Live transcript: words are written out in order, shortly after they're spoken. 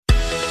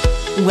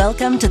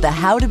Welcome to the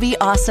How to Be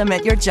Awesome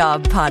at Your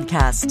Job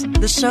podcast,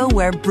 the show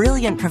where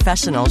brilliant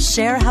professionals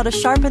share how to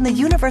sharpen the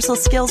universal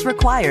skills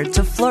required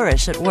to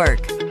flourish at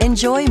work.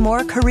 Enjoy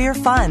more career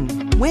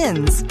fun,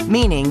 wins,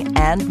 meaning,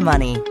 and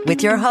money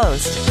with your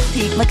host,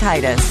 Pete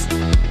Mockaitis.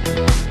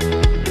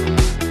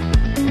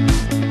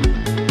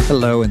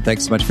 Hello, and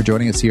thanks so much for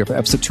joining us here for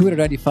episode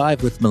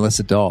 295 with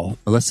Melissa Dahl.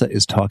 Melissa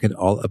is talking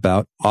all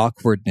about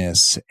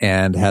awkwardness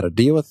and how to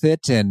deal with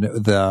it and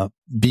the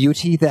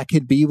beauty that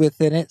can be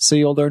within it. So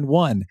you'll learn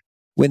 1,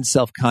 when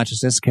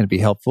self-consciousness can be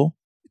helpful.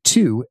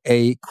 2,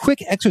 a quick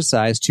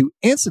exercise to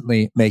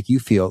instantly make you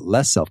feel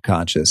less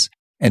self-conscious.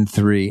 And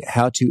 3,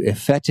 how to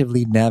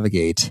effectively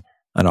navigate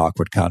an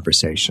awkward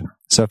conversation.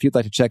 So if you'd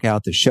like to check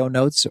out the show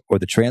notes or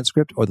the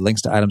transcript or the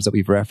links to items that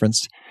we've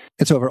referenced,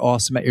 it's over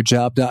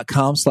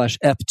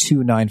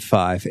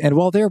awesomeatyourjob.com/ep295. And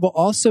while there, we'll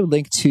also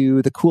link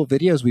to the cool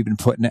videos we've been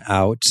putting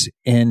out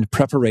in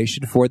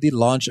preparation for the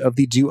launch of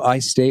the Do I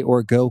Stay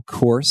or Go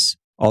course,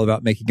 all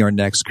about making your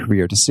next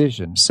career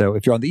decision. So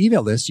if you're on the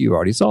email list, you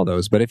already saw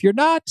those. But if you're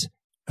not,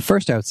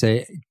 first, I would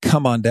say,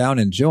 come on down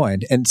and join.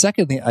 And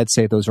secondly, I'd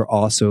say those are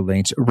also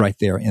linked right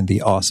there in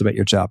the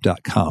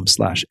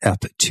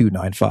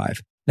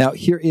awesomeatyourjob.com/ep295. Now,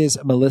 here is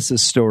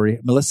Melissa's story.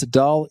 Melissa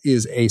Dahl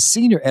is a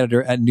senior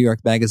editor at New York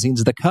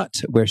Magazine's The Cut,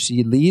 where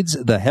she leads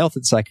the health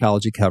and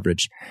psychology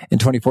coverage. In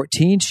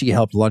 2014, she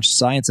helped launch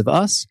Science of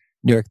Us,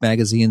 New York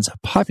Magazine's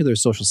popular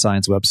social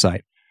science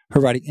website. Her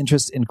writing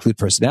interests include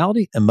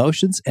personality,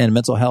 emotions, and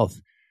mental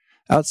health.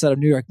 Outside of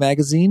New York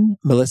Magazine,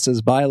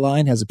 Melissa's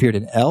byline has appeared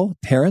in Elle,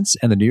 Parents,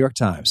 and the New York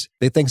Times.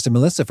 Big thanks to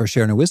Melissa for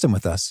sharing her wisdom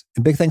with us.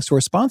 And big thanks to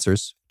our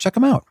sponsors. Check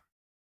them out.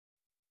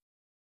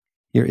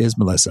 Here is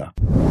Melissa.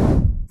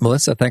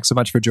 Melissa, thanks so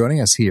much for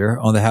joining us here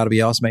on the How to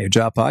Be Awesome at Your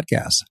Job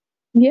podcast.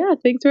 Yeah,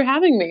 thanks for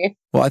having me.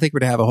 Well, I think we're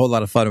going to have a whole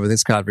lot of fun with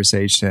this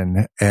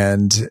conversation.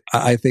 And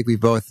I think we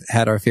both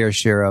had our fair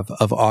share of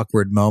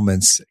awkward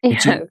moments.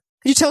 Yes. Could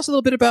you tell us a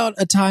little bit about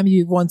a time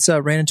you once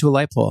ran into a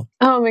light pole?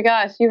 Oh my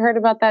gosh, you heard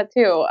about that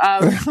too.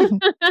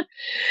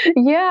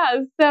 Yeah.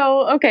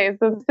 So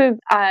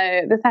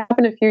this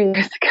happened a few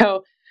years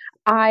ago.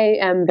 I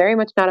am very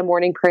much not a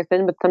morning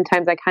person, but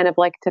sometimes I kind of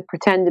like to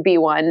pretend to be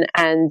one.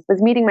 And was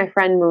meeting my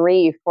friend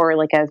Marie for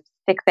like a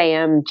 6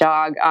 a.m.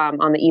 jog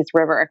on the East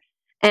River,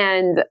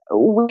 and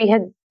we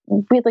had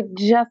like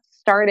just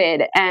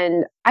started,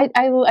 and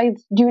I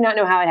do not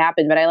know how it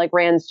happened, but I like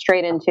ran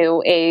straight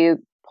into a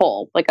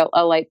pole, like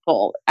a light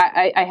pole.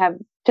 I have,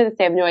 to this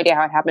day, I have no idea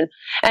how it happened.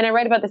 And I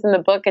write about this in the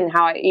book, and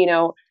how,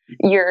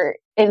 your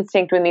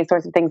instinct when these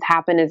sorts of things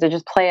happen is to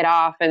just play it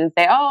off and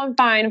say, oh, I'm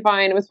fine,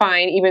 it was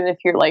fine. Even if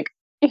you're like,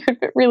 if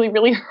it really,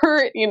 really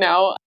hurt,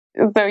 So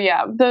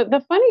yeah,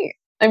 the funny,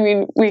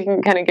 we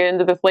can kind of get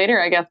into this later,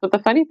 I guess. But the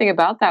funny thing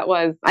about that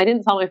was I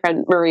didn't tell my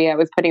friend Marie I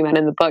was putting that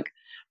in the book.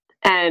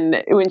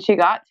 And when she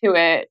got to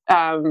it,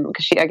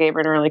 because I gave her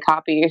an early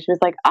copy, she was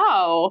like,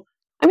 oh,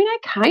 I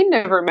kind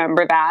of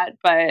remember that,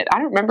 but I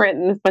don't remember it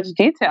in this much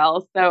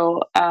detail. So,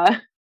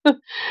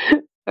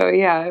 so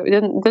yeah,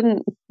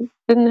 it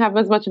didn't have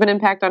as much of an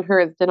impact on her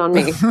as it did on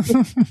me.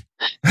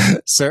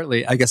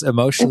 Certainly, I guess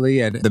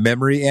emotionally and the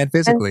memory and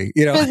physically,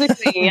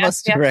 physically, yes,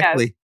 most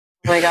directly.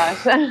 Yes. Oh my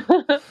gosh.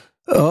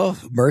 Oh,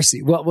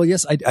 mercy. Well,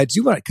 yes, I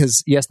do want,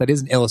 because yes, that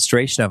is an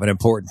illustration of an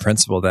important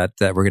principle that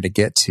we're going to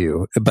get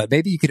to, but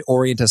maybe you could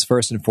orient us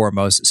first and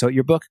foremost. So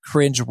your book,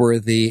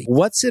 Cringeworthy,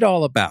 what's it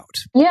all about?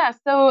 Yeah.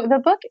 So the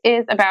book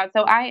is about,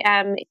 so I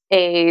am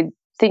a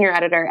senior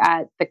editor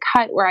at The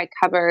Cut, where I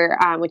cover,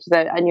 which is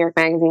a New York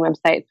Magazine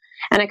website,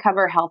 and I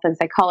cover health and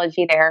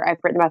psychology there. I've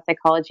written about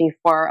psychology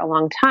for a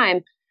long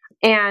time.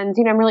 And,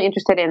 I'm really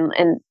interested in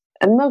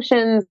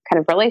emotions, kind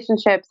of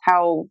relationships,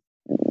 how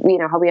we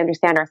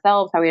understand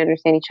ourselves, how we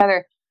understand each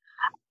other.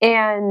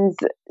 And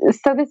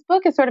so this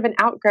book is sort of an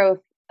outgrowth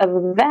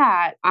of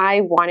that.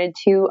 I wanted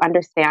to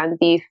understand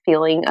the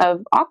feeling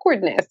of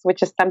awkwardness,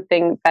 which is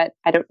something that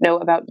I don't know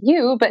about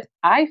you, but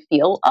I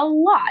feel a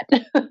lot.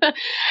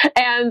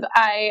 And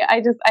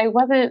I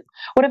wasn't,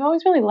 what I've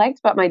always really liked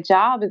about my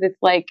job is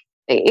it's like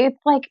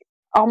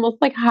almost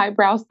like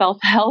highbrow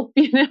self-help,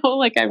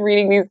 like I'm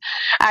reading these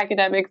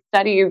academic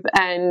studies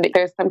and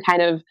there's some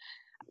kind of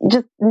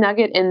just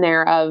nugget in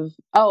there of,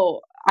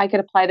 oh, I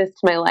could apply this to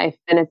my life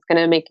and it's going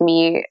to make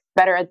me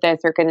better at this,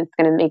 or it's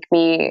going to make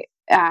me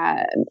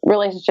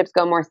relationships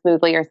go more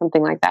smoothly or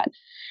something like that.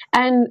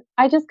 And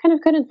I just kind of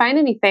couldn't find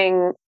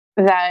anything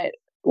that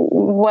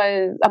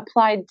was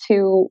applied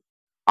to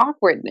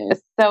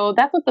awkwardness. So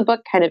that's what the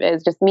book kind of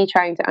is, just me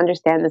trying to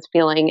understand this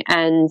feeling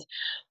and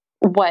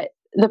what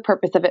the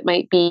purpose of it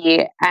might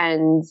be.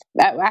 And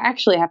I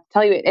actually have to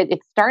tell you,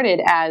 it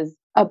started as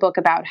a book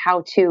about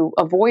how to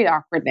avoid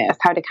awkwardness,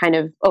 how to kind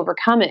of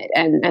overcome it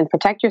and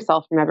protect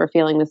yourself from ever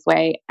feeling this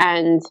way.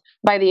 And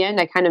by the end,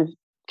 I kind of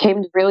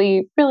came to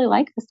really, really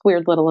like this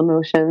weird little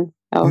emotion.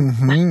 So.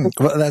 Mm-hmm.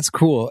 Well, that's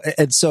cool.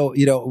 And so,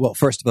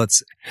 first,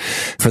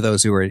 for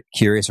those who are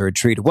curious or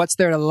intrigued, what's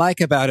there to like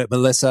about it,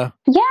 Melissa?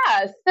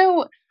 Yeah.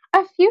 So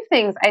a few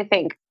things, I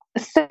think.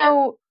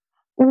 So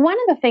one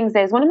of the things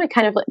is one of my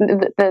kind of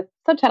the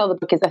subtitle of the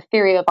book is A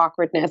Theory of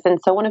Awkwardness. And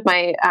so one of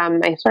my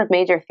my sort of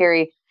major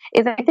theory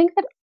is I think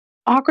that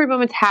awkward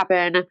moments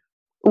happen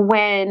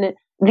when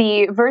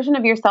the version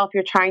of yourself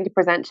you're trying to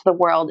present to the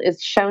world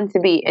is shown to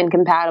be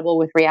incompatible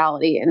with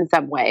reality in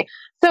some way.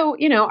 So,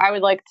 I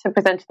would like to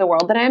present to the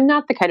world that I am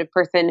not the kind of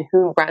person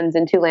who runs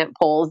into lamp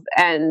poles,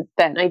 and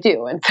then I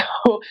do. And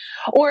so,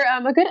 or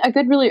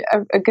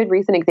a good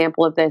recent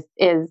example of this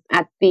is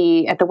at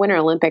the Winter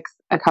Olympics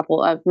a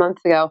couple of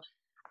months ago.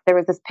 There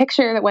was this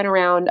picture that went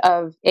around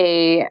of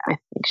I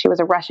think she was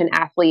a Russian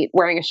athlete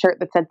wearing a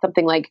shirt that said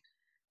something like,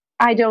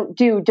 "I don't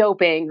do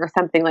doping," or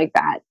something like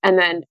that. And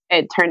then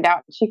it turned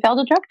out she failed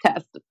a drug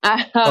test.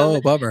 Oh,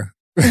 bummer.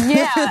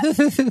 Yeah.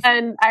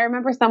 And I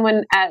remember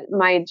someone at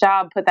my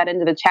job put that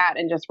into the chat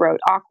and just wrote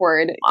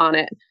awkward on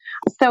it.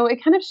 So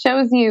it kind of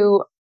shows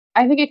you,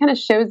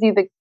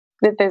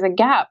 that there's a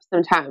gap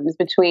sometimes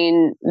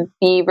between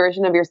the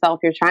version of yourself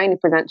you're trying to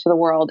present to the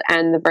world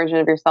and the version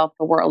of yourself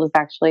the world is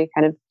actually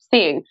kind of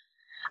seeing.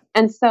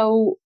 And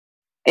so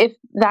if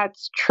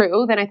that's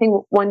true, then I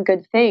think one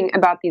good thing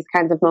about these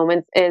kinds of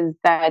moments is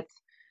that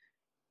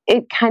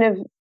it kind of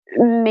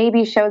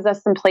maybe shows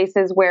us some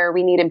places where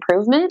we need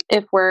improvement.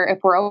 If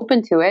we're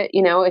open to it,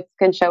 it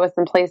can show us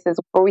some places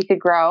where we could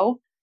grow.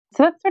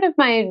 So that's sort of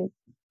my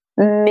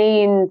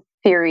main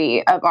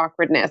theory of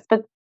awkwardness.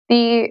 But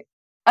the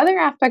other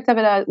aspect of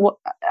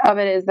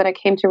it is that I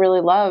came to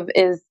really love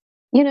is,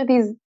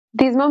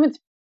 these moments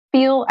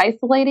feel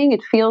isolating.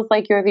 It feels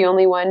like you're the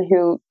only one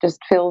who just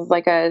feels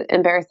like an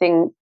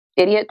embarrassing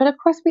idiot. But of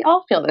course, we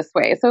all feel this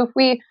way. So if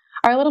we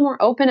are a little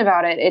more open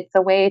about it, it's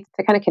a way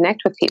to kind of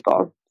connect with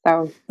people.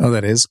 So,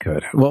 that is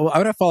good. Well, I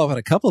want to follow up on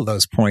a couple of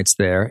those points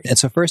there. And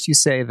so first you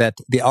say that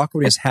the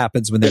awkwardness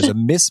happens when there's a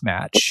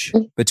mismatch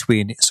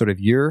between sort of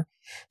your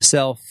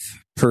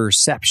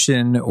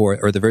self-perception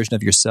or the version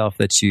of yourself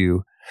that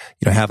you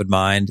have in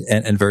mind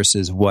and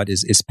versus what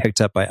is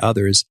picked up by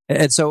others.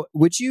 And so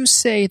would you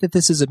say that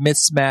this is a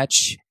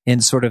mismatch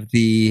in sort of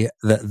the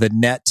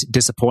net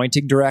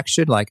disappointing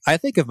direction? Like, I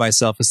think of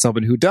myself as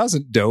someone who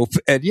doesn't dope,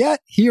 and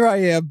yet here I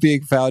am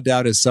being found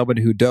out as someone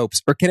who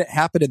dopes. Or can it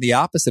happen in the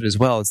opposite as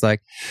well? It's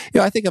like,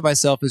 I think of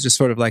myself as just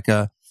sort of like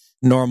a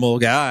normal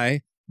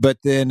guy, but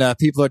then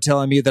people are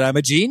telling me that I'm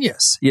a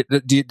genius.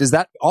 Does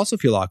that also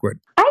feel awkward?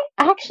 I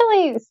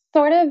actually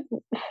sort of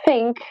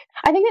think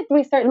that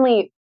we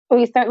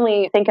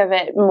certainly think of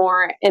it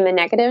more in the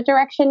negative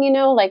direction,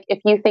 like if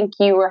you think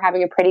you were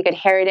having a pretty good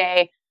hair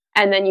day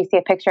and then you see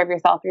a picture of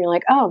yourself and you're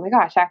like, oh my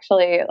gosh,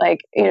 actually, like,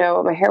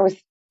 my hair was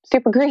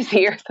super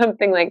greasy or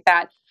something like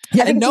that.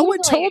 Yeah, and no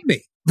one told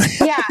me.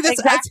 Yeah,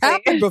 That's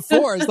happened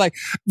before. It's like,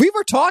 we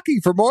were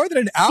talking for more than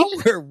an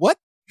hour. What?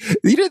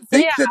 You didn't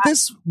think that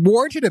this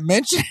warranted a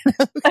mention?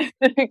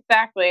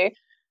 Exactly.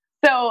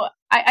 So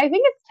I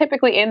think it's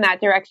typically in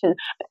that direction.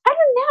 But I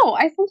don't know.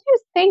 I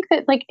sometimes think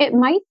that like it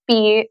might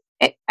be.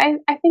 I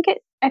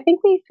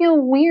think we feel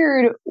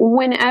weird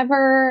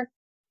whenever,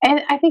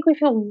 and I think we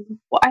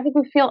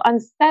feel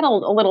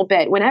unsettled a little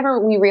bit whenever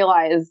we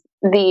realize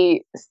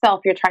the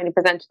self you're trying to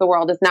present to the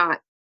world is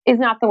not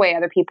the way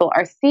other people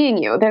are seeing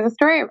you. There's a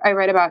story I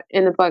read about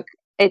in the book.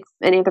 It's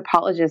an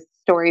anthropologist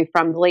story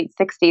from the late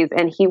 60s,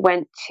 and he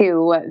went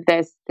to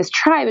this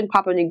tribe in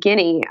Papua New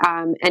Guinea,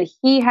 and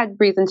he had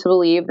reason to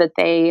believe that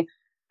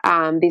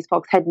these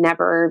folks had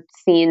never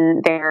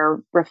seen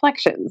their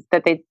reflections,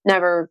 that they'd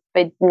never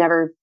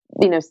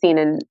seen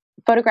a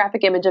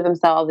photographic image of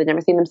themselves. They'd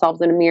never seen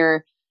themselves in a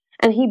mirror.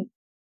 And he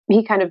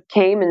kind of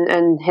came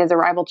and his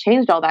arrival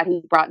changed all that.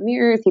 He brought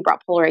mirrors, he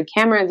brought Polaroid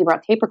cameras, he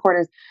brought tape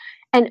recorders.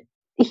 And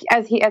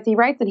as he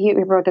writes, and he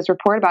wrote this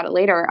report about it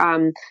later,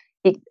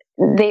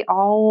 they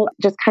all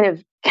just kind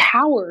of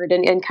cowered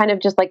and kind of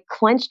just like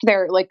clenched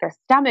their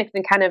stomachs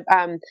and kind of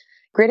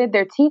gritted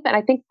their teeth. And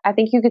I think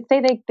you could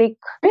say they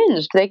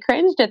cringed. They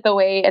cringed at the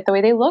way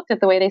they looked, at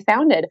the way they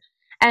sounded.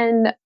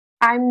 And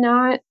I'm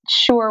not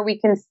sure we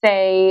can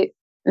say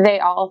they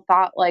all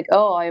thought like,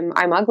 oh,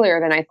 I'm uglier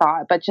than I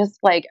thought, but just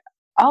like,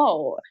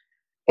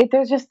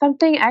 there's just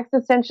something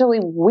existentially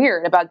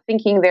weird about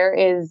thinking there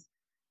is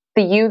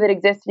the you that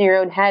exists in your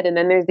own head, and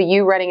then there's the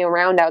you running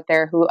around out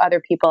there who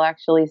other people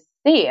actually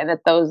see, and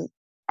that those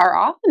are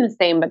often the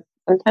same, but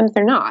sometimes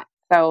they're not.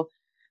 So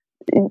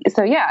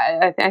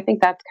yeah, I think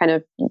that's kind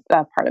of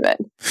part of it.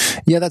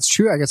 Yeah, that's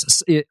true. I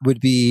guess it would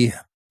be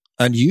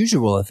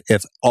unusual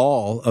if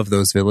all of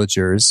those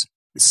villagers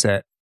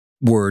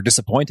were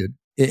disappointed.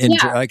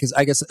 I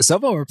guess some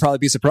of them would probably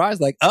be surprised,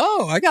 like,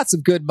 oh, I got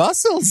some good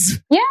muscles.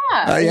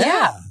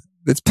 Yeah.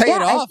 It's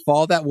paying off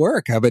all that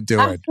work I've been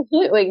doing.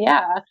 Absolutely,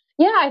 yeah.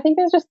 Yeah, I think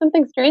there's just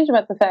something strange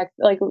about the fact,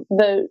 like,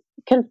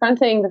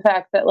 confronting the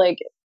fact that, like,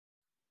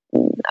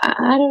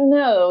 I don't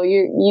know,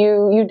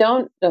 you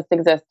don't just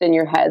exist in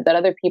your head, that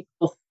other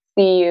people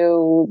see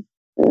you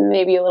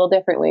maybe a little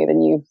differently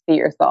than you see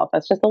yourself.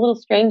 That's just a little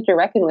strange to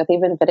reckon with,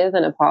 even if it is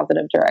in a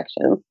positive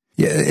direction.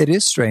 Yeah, it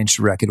is strange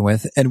to reckon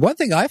with. And one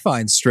thing I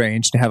find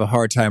strange to have a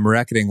hard time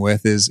reckoning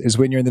with is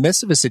when you're in the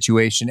midst of a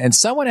situation and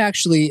someone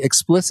actually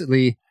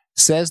explicitly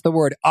says the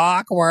word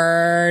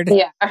awkward.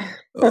 Yeah.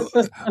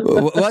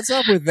 What's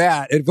up with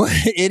that?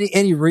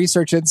 Any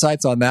research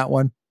insights on that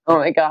one? Oh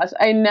my gosh,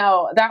 I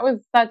know. That was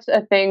such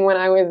a thing when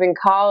I was in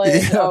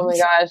college. Yeah. Oh my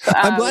gosh.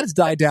 I'm glad it's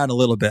died down a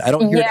little bit. I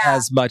don't hear it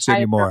as much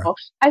anymore.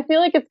 I feel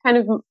like it's kind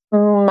of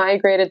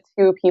migrated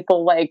to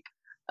people like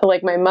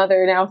my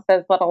mother now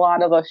says that a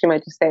lot, although she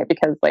might just say it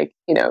because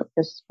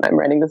because I'm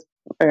writing this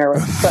book.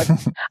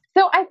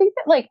 So I think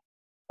that like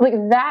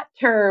that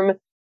term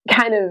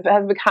kind of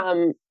has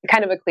become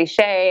kind of a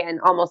cliche and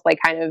almost like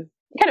kind of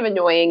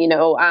annoying,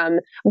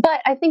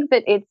 but I think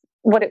that it's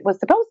what it was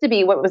supposed to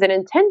be, what was it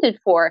intended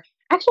for,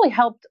 actually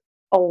helped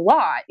a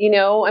lot.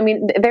 I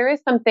mean,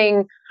 there's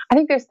something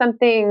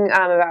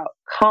about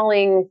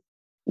calling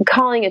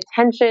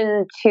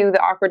attention to the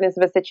awkwardness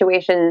of a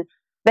situation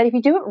that if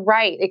you do it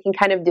right, it can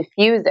kind of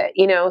diffuse it,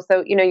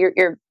 So,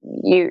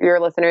 your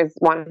listeners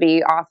want to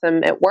be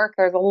awesome at work.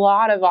 There's a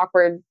lot of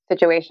awkward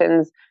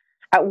situations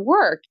at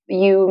work.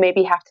 You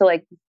maybe have to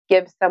like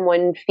give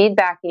someone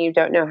feedback and you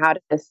don't know how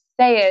to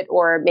say it,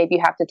 or maybe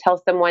you have to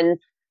tell someone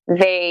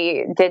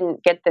they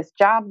didn't get this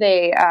job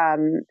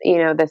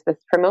this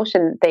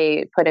promotion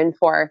they put in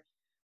for.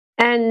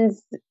 And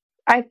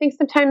I think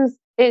sometimes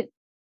it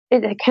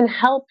can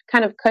help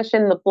kind of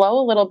cushion the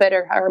blow a little bit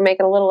or make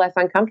it a little less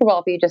uncomfortable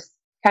if you just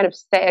kind of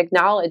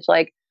acknowledge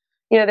like,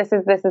 this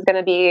is going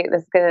to be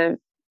a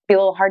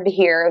little hard to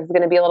hear. This is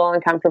going to be a little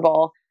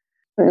uncomfortable.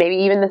 Maybe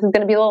even this is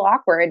going to be a little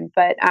awkward.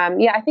 But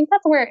I think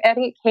that's where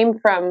it came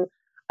from,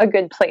 a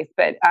good place.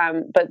 But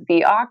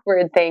the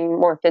awkward thing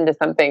morphed into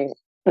something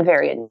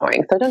very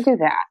annoying. So don't do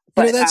that.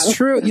 But, that's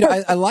true.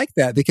 I like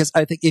that because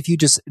I think if you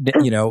just,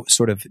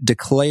 sort of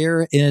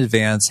declare in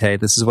advance, hey,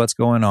 this is what's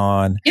going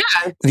on. Yeah.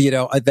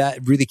 That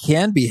really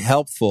can be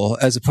helpful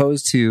as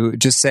opposed to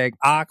just saying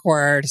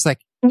awkward. It's like,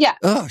 yeah.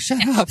 Oh, shut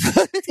up.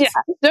 Yeah.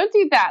 Don't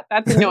do that.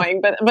 That's annoying.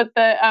 But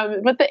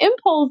the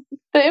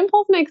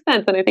impulse makes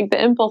sense. And I think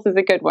the impulse is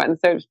a good one.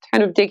 So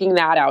kind of digging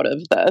that out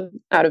of the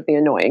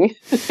annoying.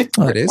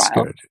 Oh, it is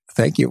good.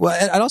 Thank you. Well,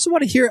 I'd also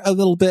want to hear a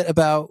little bit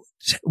about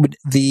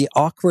the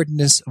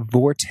awkwardness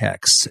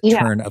vortex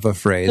turn of a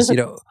phrase.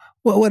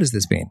 What does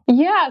this mean?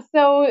 Yeah.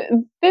 So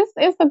this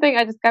is something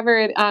I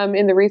discovered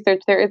in the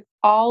research. There's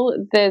all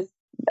this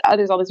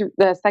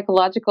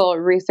psychological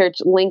research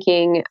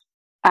linking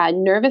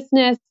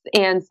nervousness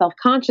and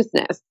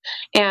self-consciousness.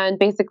 And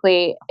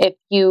basically, if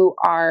you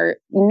are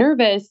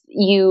nervous,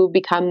 you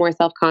become more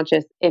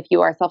self-conscious. If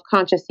you are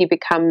self-conscious, you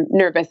become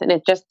nervous. And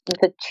it just,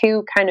 the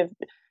two kind of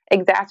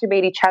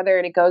exacerbate each other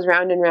and it goes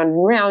round and round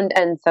and round.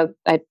 And so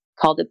I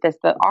called it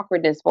the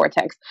awkwardness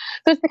vortex.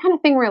 So it's the kind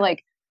of thing where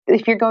like,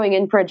 if you're going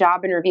in for a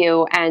job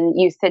interview and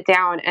you sit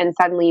down and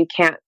suddenly you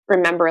can't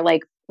remember,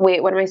 like,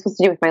 wait, what am I supposed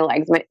to do with my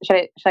legs?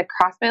 Should I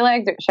cross my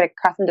legs or should I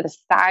cross them to the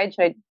side?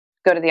 Should I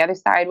go to the other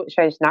side?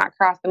 Should I just not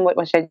cross them? What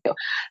should I do?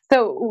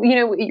 So,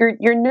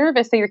 you're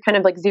nervous. So you're kind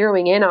of like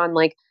zeroing in on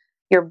like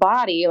your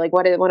body, like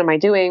what am I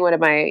doing? What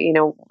am I,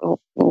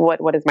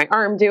 what is my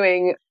arm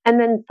doing? And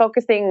then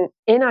focusing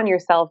in on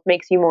yourself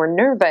makes you more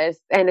nervous.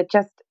 And it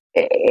just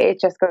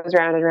goes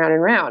round and round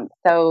and round.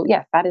 So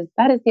yes, that is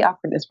the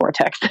awkwardness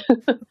vortex.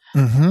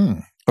 Mm-hmm.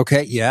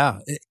 Okay. Yeah.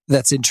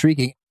 That's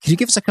intriguing. Can you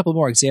give us a couple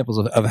more examples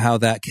of how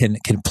that can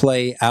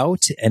play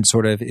out and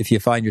sort of, if you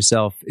find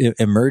yourself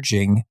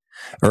emerging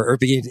or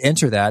beginning to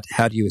enter that,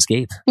 how do you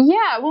escape?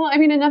 Yeah, well, I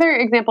mean, another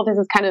example, this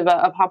is kind of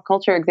a pop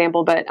culture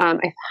example, but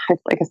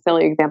it's like a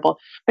silly example,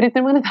 but it's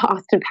in one of the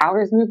Austin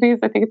Powers movies.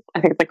 I think it's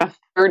like the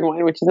third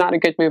one, which is not a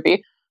good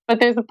movie, but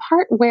there's a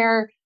part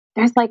where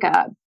there's like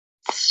a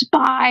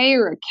spy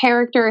or a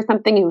character or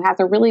something who has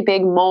a really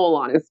big mole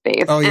on his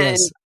face. Oh,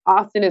 yes. And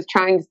Austin is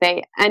trying to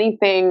say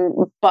anything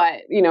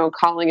but,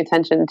 calling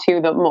attention to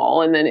the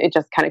mole. And then it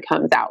just kind of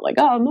comes out like,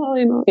 oh, no,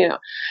 and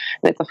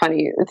it's a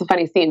funny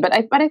scene. But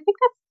I think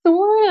that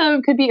sort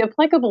of could be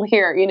applicable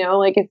here,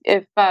 like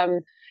if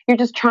you're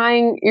just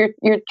trying,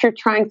 you're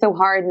trying so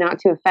hard not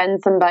to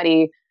offend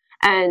somebody.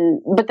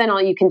 But then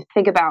all you can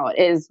think about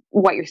is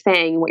what you're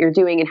saying, what you're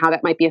doing and how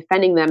that might be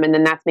offending them. And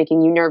then that's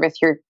making you nervous.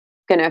 You're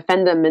going to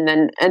offend them. And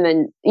then,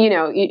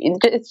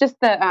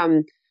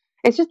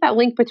 it's just that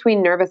link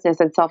between nervousness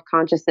and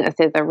self-consciousness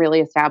is a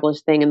really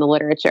established thing in the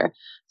literature.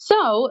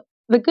 So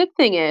the good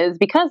thing is,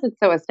 because it's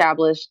so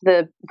established,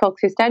 the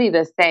folks who study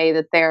this say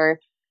that there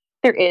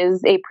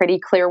is a pretty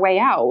clear way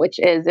out, which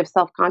is if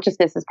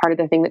self-consciousness is part of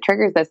the thing that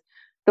triggers this,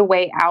 the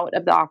way out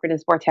of the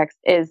awkwardness vortex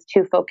is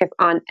to focus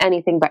on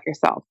anything but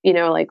yourself.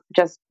 Like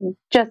just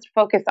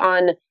focus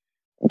on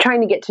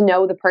trying to get to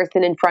know the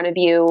person in front of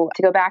you.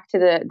 To go back to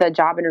the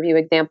job interview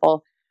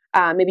example,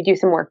 maybe do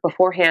some work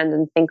beforehand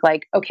and think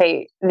like,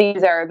 okay,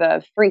 these are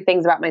the 3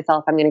 things about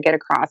myself I'm going to get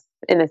across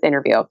in this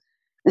interview.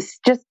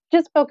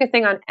 Just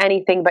focusing on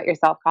anything but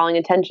yourself, calling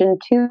attention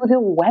to the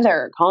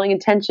weather, calling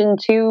attention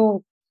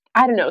to,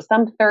 I don't know,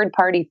 some third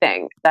party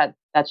thing that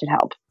that should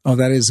help. Oh,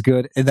 that is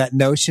good. And that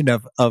notion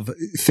of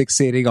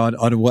fixating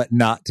on what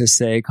not to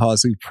say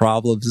causing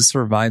problems. This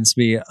reminds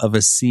me of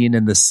a scene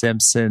in The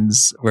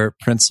Simpsons where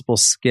Principal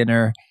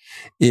Skinner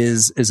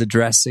is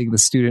addressing the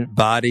student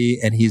body,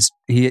 and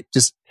he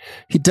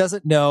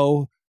doesn't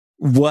know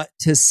what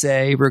to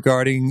say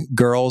regarding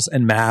girls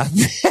and math.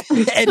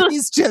 And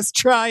he's just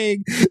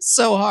trying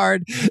so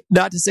hard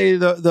not to say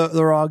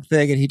the wrong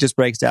thing. And he just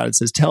breaks down and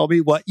says, "Tell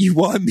me what you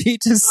want me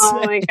to say."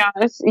 Oh my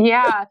gosh.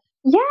 Yeah.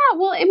 Yeah.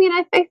 Well, I mean,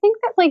 I think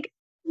that like,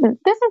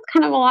 this is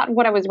kind of a lot of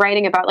what I was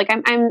writing about. Like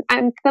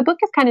the book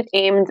is kind of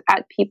aimed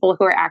at people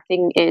who are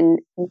acting in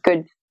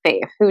good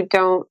faith, who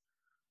don't,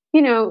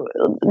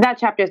 that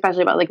chapter,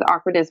 especially about like the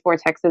awkwardness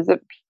vortexes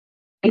of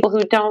people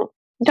who don't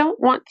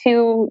want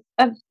to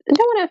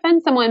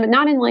offend someone, but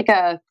not in like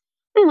a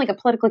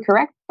politically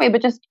correct way,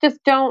 but just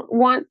don't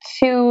want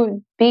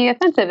to be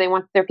offensive.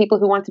 They're people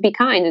who want to be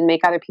kind and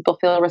make other people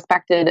feel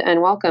respected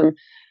and welcome.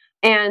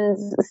 And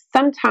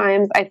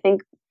sometimes I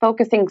think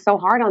focusing so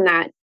hard on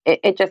that,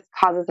 it just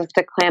causes us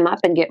to clam up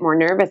and get more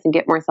nervous and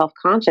get more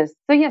self-conscious.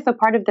 So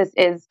part of this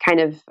is kind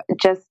of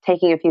just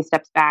taking a few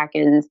steps back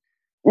and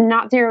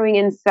not zeroing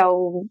in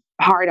so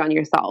hard on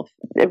yourself.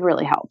 It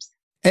really helps.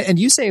 And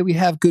you say we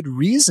have good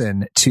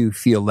reason to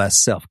feel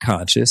less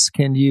self-conscious.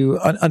 Can you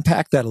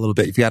unpack that a little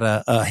bit? You've got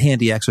a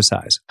handy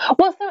exercise.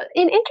 Well, so a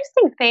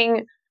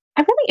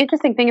really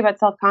interesting thing about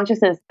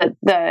self-consciousness that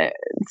the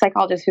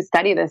psychologists who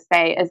study this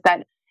say is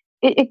that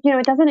it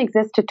doesn't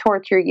exist to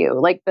torture you.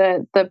 Like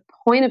the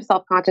point of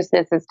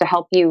self-consciousness is to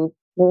help you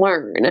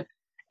learn.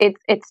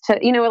 It's to,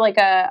 like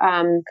a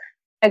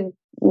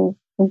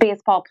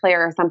baseball player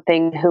or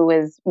something who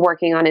is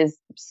working on his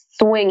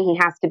swing, he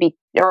has to be,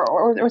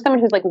 or someone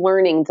who's like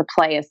learning to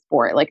play a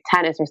sport like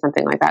tennis or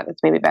something like that.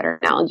 That's maybe a better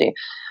analogy.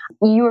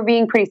 You are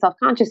being pretty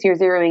self-conscious. You're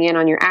zeroing in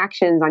on your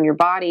actions, on your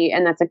body,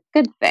 and that's a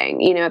good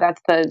thing.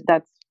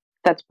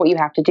 That's what you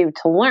have to do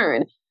to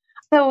learn.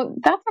 So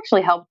that's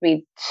actually helped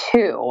me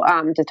too,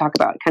 to talk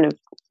about kind of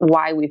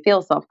why we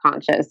feel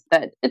self-conscious,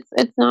 that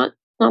it's not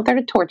there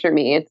to torture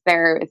me. It's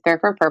there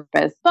for a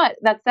purpose. But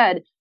that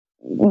said,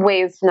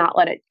 ways to not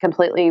let it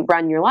completely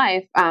run your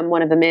life.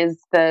 One of them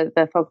is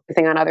the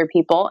focusing on other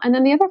people. And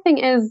then the other thing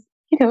is,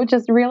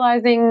 just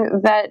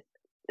realizing that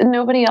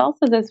nobody else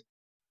is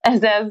as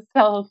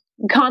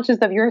self-conscious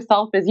of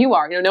yourself as you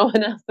are. No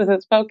one else is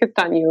as focused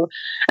on you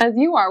as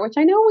you are, which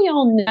I know we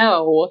all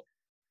know,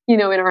 in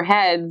our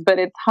heads, but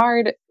it's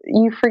hard.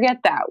 You forget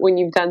that when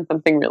you've done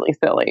something really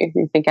silly.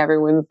 You think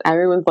everyone's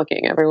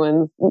looking.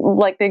 Everyone's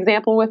like the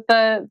example with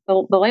the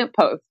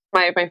lamppost.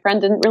 My friend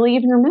didn't really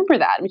even remember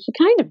that. I mean, she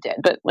kind of did,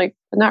 but like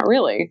not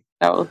really.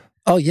 So.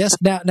 Oh yes.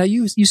 Now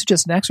you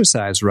suggest an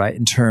exercise, right?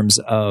 In terms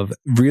of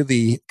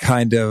really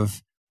kind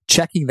of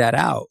checking that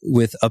out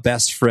with a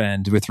best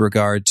friend with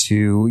regard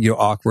to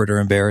awkward or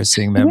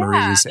embarrassing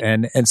memories.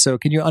 Yeah. And so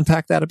can you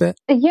unpack that a bit?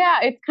 Yeah,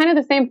 it's kind of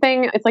the same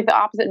thing. It's like the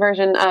opposite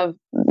version of,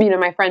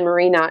 my friend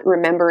Marie not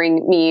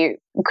remembering me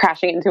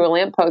crashing into a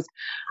lamppost.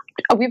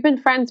 We've been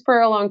friends for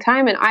a long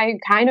time, and I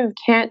kind of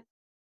can't.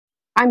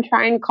 I'm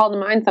trying to call to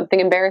mind something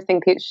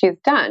embarrassing she's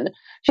done.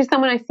 She's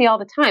someone I see all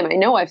the time. I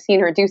know I've seen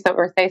her do something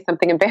or say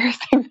something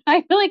embarrassing, but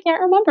I really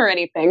can't remember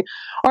anything.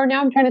 Or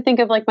now I'm trying to think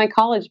of like my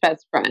college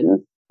best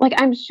friend. Like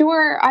I'm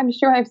sure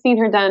I've seen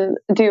her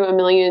do a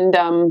million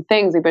dumb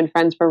things. We've been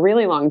friends for a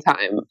really long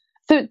time.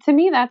 So to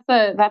me, that's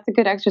a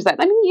good exercise.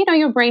 I mean,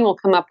 your brain will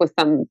come up with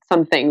some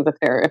things if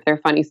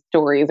they're funny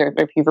stories or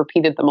if you've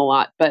repeated them a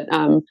lot. But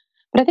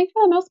I think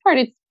for the most part,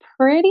 it's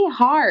pretty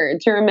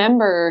hard to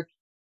remember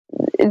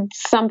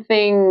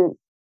something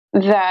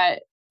that,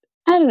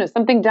 I don't know,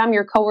 something dumb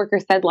your coworker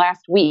said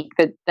last week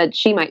that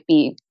she might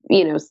be,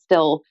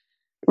 still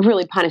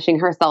really punishing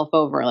herself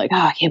over. Like, oh,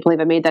 I can't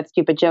believe I made that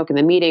stupid joke in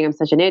the meeting. I'm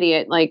such an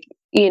idiot. Like,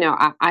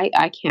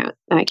 I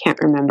can't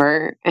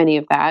remember any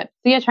of that.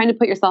 So yeah, trying to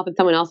put yourself in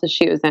someone else's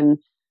shoes and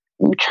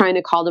trying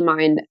to call to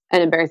mind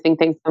an embarrassing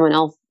thing someone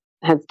else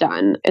has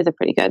done is a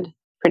pretty good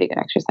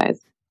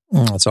exercise.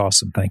 Oh, that's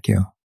awesome. Thank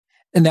you.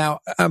 And now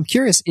I'm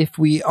curious if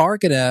we are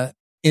going to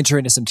enter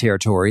into some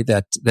territory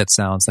that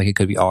sounds like it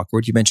could be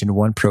awkward. You mentioned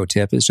one pro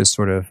tip is just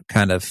sort of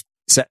kind of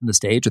setting the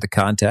stage or the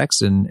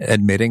context and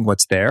admitting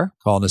what's there,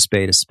 calling a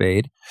spade a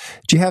spade.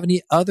 Do you have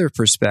any other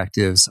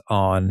perspectives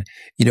on,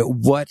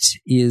 what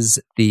is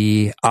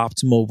the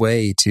optimal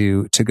way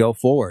to go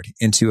forward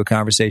into a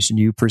conversation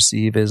you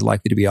perceive is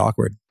likely to be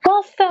awkward?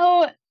 Well,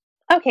 so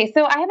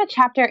I have a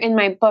chapter in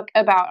my book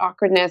about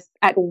awkwardness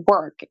at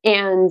work.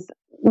 And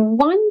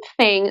one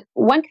kind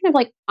of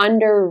like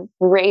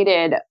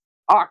underrated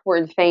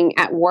awkward thing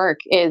at work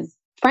is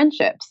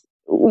friendships.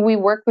 We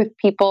work with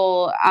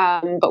people,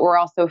 but we're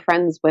also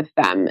friends with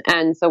them.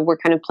 And so we're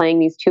kind of playing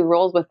these two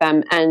roles with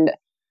them. And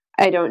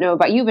I don't know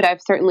about you, but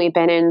I've certainly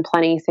been in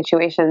plenty of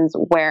situations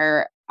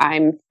where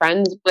I'm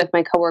friends with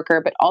my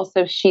coworker, but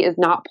also she is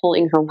not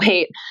pulling her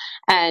weight.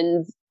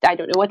 And I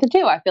don't know what to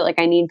do. I feel like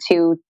I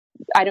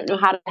don't know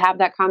how to have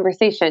that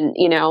conversation,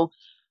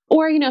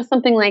 or,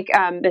 something like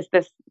this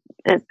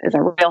is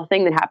a real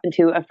thing that happened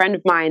to a friend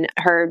of mine.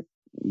 Her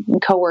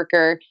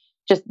coworker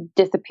just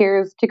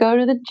disappears to go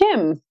to the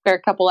gym for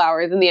a couple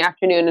hours in the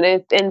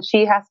afternoon, and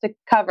she has to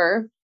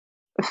cover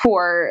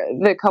for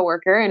the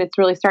coworker, and it's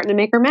really starting to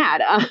make her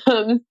mad.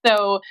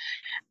 So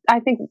I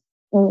think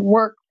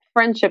work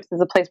friendships is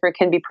a place where it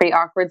can be pretty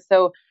awkward.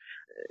 So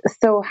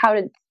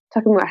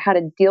talking about how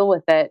to deal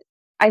with it,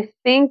 I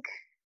think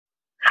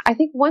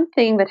one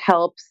thing that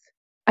helps,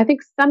 I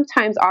think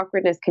sometimes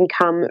awkwardness can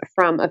come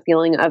from a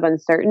feeling of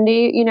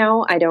uncertainty.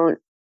 I don't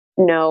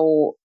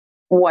know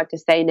what to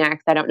say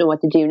next. I don't know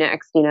what to do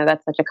next.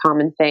 That's such a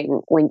common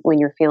thing when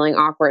you're feeling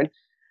awkward.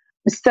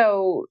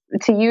 So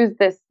to use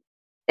this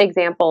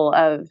example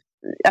of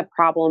a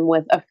problem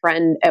with a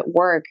friend at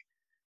work,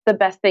 the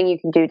best thing you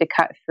can do to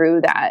cut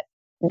through that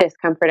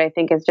discomfort, I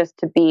think, is just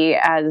to be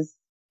as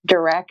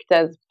direct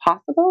as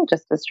possible,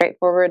 just as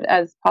straightforward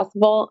as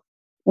possible,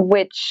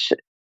 which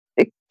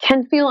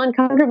can feel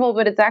uncomfortable,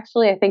 but it's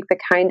actually, I think, the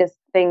kindest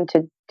thing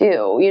to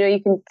do.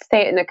 You can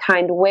say it in a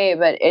kind way,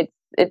 but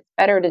it's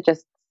better to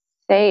just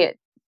say it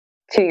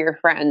to your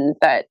friend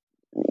that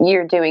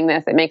you're doing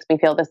this. It makes me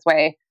feel this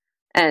way,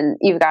 and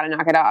you've got to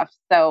knock it off.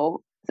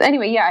 So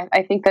anyway, yeah,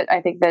 I think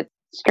that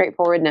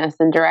straightforwardness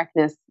and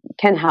directness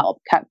can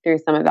help cut through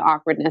some of the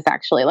awkwardness.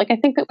 Actually, I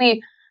think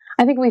we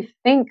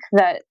think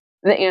that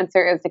the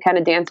answer is to kind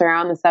of dance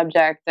around the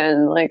subject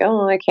and I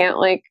can't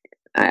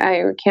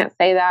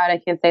say that. I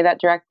can't say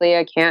that directly.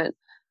 I can't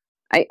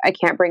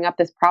bring up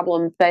this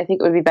problem. But I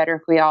think it would be better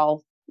if we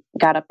all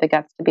got up the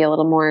guts to be a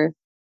little more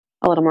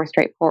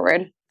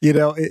straightforward.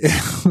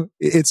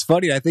 It's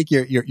funny. I think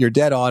you're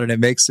dead on, and it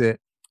makes it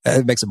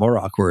more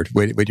awkward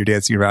when you're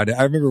dancing around it.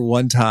 I remember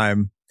one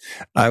time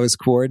I was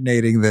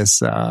coordinating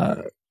this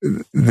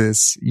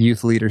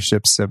youth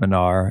leadership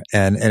seminar,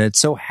 and it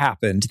so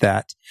happened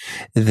that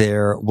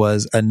there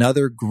was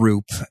another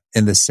group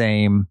in the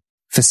same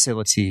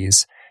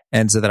facilities,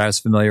 and so that I was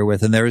familiar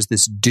with, and there was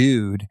this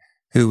dude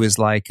who was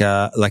like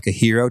a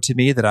hero to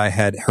me that I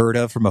had heard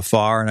of from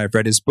afar, and I've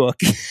read his book.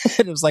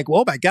 And it was like,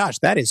 oh my gosh,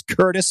 that is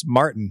Curtis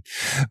Martin,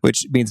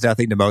 which means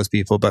nothing to most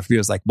people, but for me it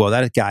was like, well,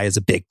 that guy is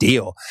a big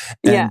deal.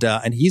 And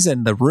and he's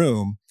in the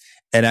room.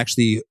 And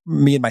actually,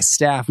 me and my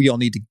staff, we all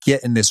need to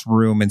get in this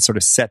room and sort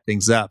of set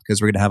things up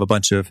because we're going to have a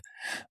bunch of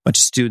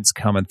students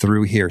coming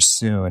through here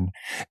soon.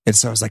 And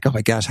so I was like, oh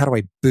my gosh, how do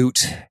I boot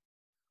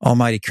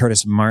almighty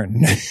Curtis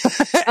Martin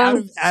out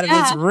of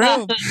this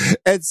room?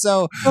 And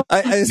so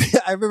I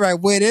remember I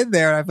went in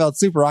there and I felt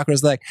super awkward. I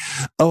was like,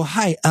 oh,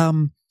 hi.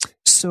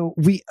 So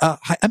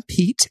hi, I'm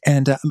Pete,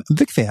 and I'm a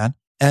big fan.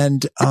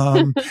 And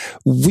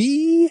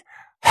we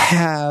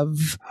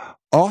have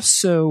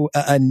also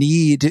a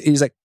need.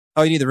 He's like,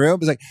 oh, you need the room? I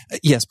was like,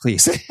 yes,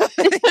 please.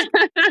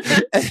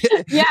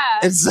 Yeah.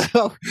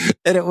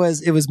 And it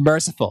was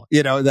merciful,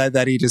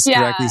 that he just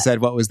directly said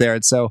what was there.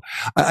 And so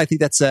I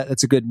think that's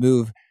a good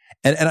move.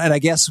 And I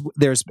guess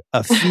there's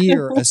a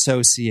fear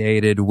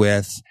associated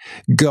with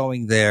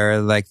going there,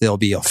 like they'll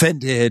be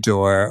offended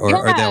or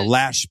they'll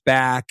lash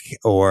back,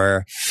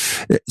 or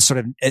sort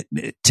of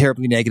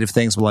terribly negative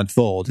things will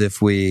unfold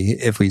if we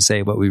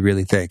say what we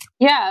really think.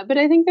 Yeah, but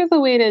I think there's a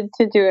way to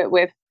do it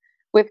with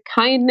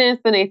kindness,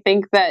 and I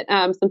think that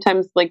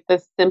sometimes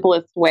the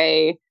simplest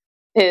way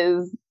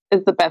is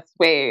the best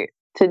way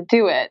to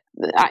do it.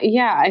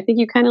 I think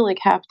you kind of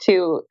have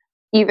to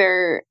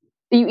either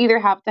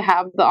have to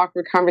have the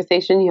awkward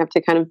conversation, you have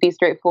to kind of be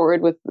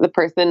straightforward with the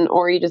person,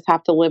 or you just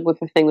have to live with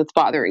the thing that's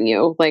bothering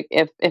you.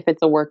 If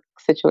it's a work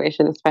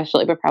situation,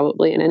 especially, but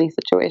probably in any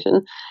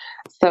situation.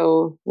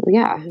 So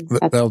yeah,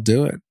 they'll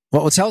do it.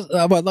 Well,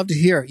 I'd love to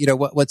hear.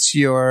 What's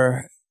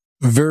your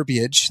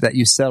verbiage that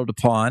you settled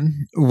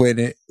upon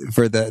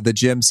for the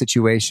gym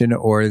situation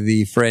or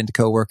the friend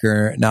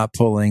coworker not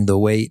pulling the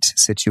weight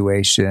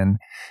situation?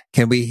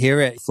 Can we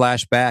hear it?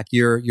 Flashback.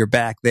 You're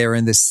back there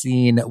in the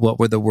scene. What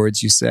were the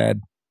words you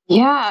said?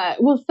 Yeah.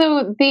 Well,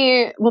 so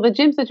the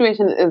gym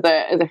situation is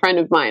a friend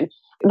of mine.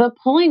 The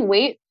pulling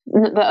weight,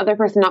 the other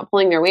person not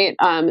pulling their weight.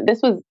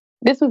 This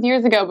was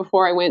years ago,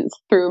 before I went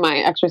through my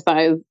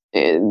exercise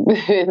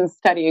in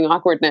studying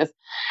awkwardness,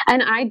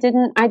 and I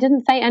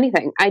didn't say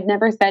anything. I'd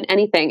never said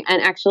anything,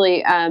 and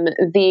actually,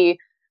 the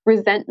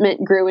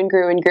resentment grew and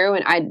grew and grew,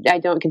 and I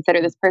don't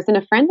consider this person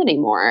a friend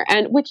anymore.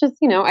 And which is,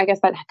 I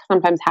guess that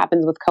sometimes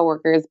happens with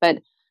coworkers, but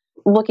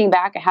looking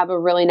back, I have a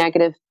really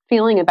negative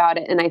feeling about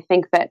it, and I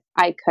think that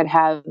I could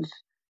have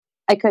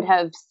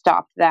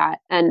stopped that,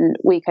 and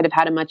we could have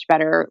had a much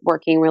better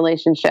working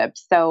relationship.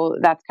 So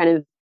that's kind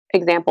of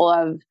example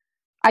of,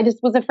 I just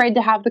was afraid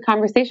to have the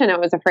conversation. I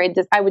was afraid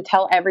I would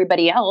tell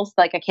everybody else,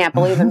 I can't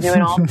believe I'm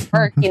doing all this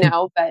work,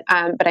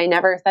 but I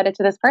never said it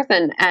to this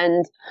person.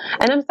 And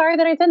I'm sorry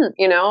that I didn't,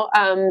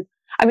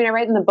 I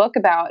write in the book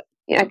about,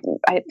 I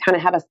kind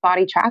of have a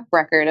spotty track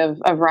record of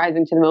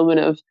rising to the moment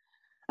of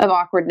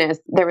awkwardness.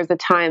 There was a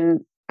time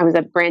I was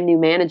a brand new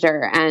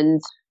manager,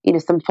 and,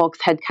 some folks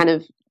had kind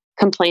of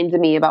complained to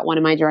me about one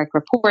of my direct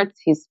reports.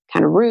 He's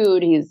kind of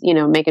rude. He's,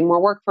 making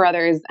more work for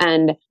others.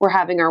 And we're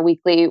having our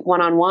weekly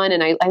one-on-one.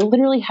 And I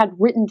literally had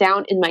written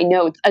down in my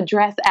notes,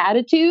 address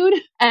attitude.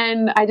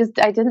 And I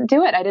didn't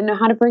do it. I didn't know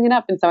how to bring it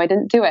up. And so I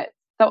didn't do it.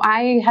 So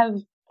I have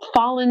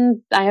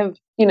fallen. I have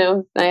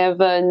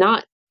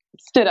not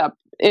stood up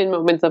in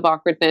moments of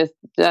awkwardness.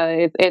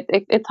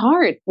 It's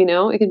hard,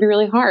 it can be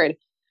really hard.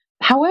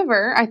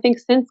 However, I think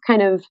since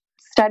kind of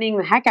studying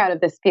the heck out of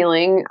this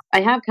feeling,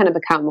 I have kind of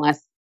become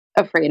less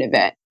afraid of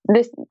it.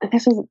 This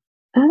was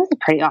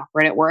pretty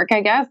awkward at work,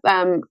 I guess.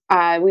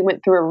 We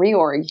went through a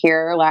reorg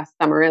here last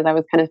summer as I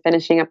was kind of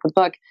finishing up the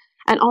book.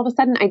 And all of a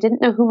sudden, I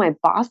didn't know who my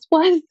boss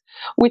was,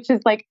 which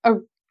is like a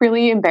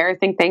really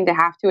embarrassing thing to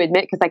have to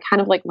admit because I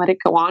kind of like let it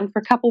go on for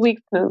a couple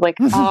weeks. And I was like,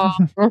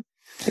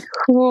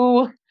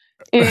 who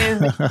is,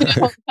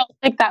 felt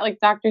like that, like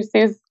Dr.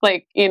 Seuss,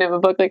 like, a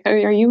book like, oh,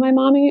 are you my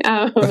mommy?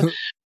 But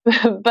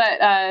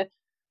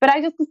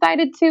I just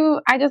decided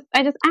I just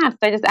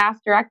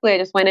asked directly. I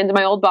just went into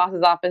my old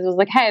boss's office. I was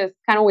like, hey, this is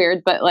kind of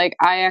weird, but like,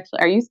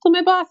 are you still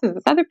my boss? Is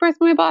this other person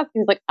my boss?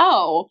 He's like,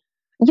 oh,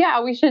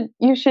 yeah,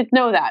 you should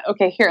know that.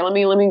 Okay, here, let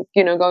me, go and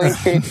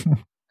introduce this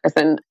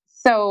person.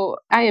 So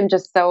I am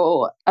just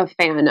so a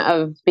fan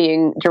of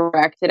being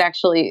direct. It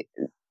actually,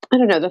 I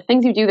don't know, the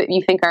things you do that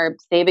you think are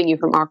saving you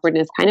from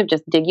awkwardness kind of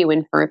just dig you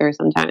in further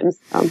sometimes.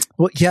 So.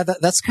 Well, yeah,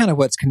 that's kind of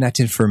what's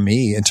connected for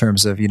me in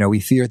terms of, we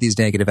fear these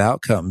negative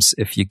outcomes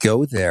if you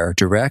go there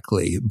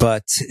directly,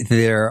 but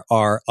there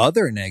are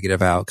other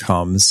negative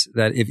outcomes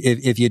that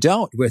if you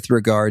don't, with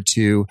regard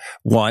to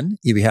one,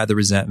 you had the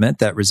resentment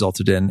that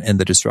resulted in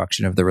the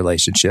destruction of the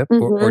relationship,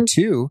 or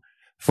two,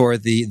 for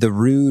the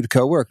rude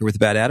coworker with a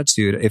bad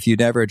attitude. If you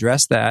never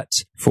addressed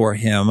that for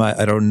him,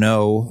 I don't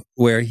know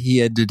where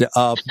he ended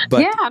up.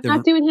 But I'm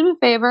not doing him a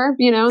favor,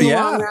 in the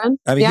long run.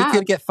 I mean, he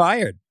could get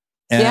fired,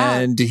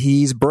 and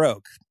he's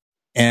broke,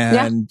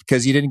 and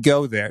because you didn't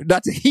go there.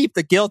 Not to heap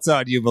the guilt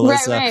on you,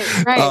 Melissa.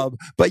 Right.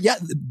 But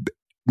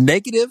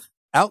negative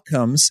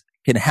outcomes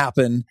can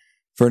happen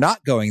for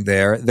not going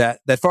there that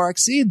far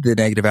exceed the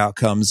negative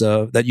outcomes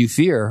that you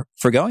fear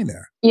for going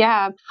there.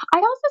 Yeah. I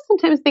also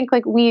sometimes think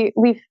like we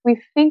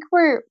think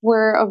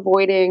we're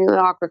avoiding the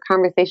awkward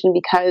conversation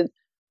because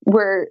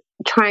we're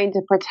trying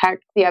to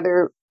protect the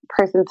other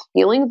person's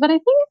feelings. But I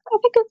think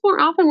it's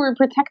more often we're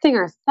protecting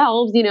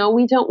ourselves. We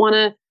don't want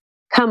to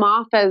come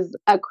off as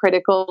a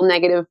critical,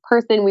 negative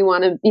person. We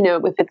want to,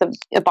 if it's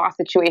a boss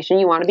situation,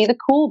 you want to be the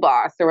cool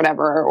boss or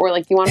whatever, or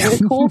like you want to be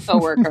the cool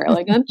coworker.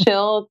 Like, I'm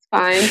chill, it's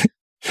fine.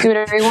 Do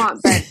whatever you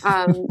want,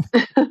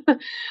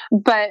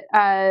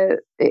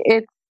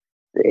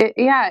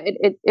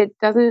 it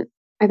doesn't.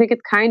 I think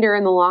it's kinder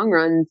in the long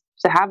run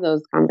to have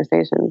those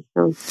conversations.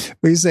 So.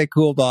 When you say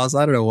cool boss,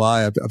 I don't know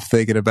why I'm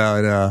thinking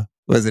about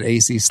was it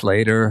AC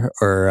Slater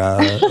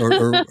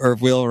or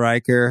Will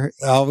Riker?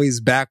 Always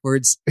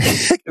backwards.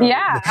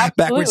 Yeah, absolutely.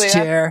 Backwards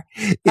chair.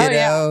 You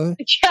know.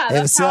 Yeah,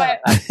 that's how I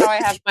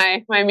have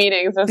my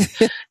meetings. Just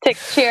take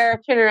a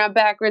chair, turn around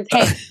backwards.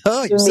 Hey,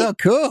 you're so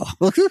cool.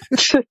 You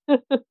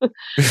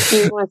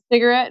want a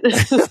cigarette?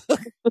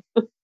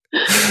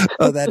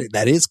 Oh,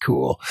 that is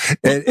cool.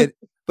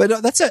 But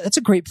no, that's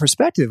a great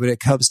perspective when it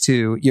comes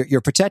to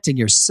you're protecting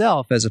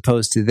yourself as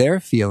opposed to their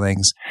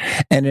feelings.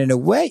 And in a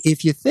way,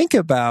 if you think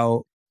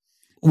about,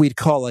 we'd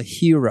call a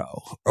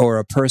hero or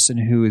a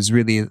person who is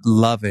really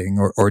loving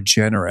or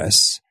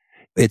generous,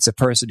 it's a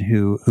person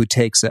who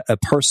takes a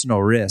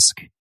personal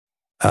risk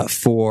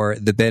for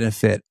the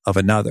benefit of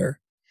another.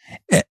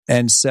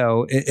 And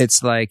so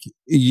it's like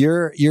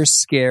you're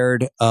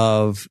scared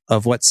of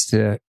what's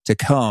to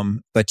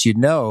come, but you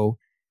know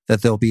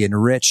that they'll be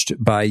enriched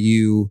by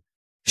you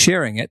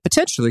sharing it,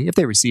 potentially, if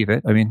they receive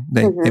it. I mean,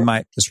 they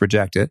might just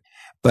reject it,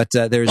 but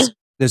there's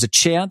a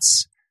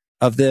chance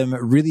of them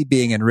really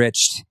being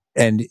enriched,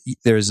 and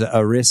there's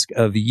a risk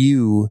of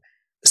you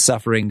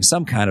suffering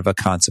some kind of a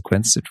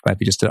consequence. It might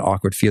be just an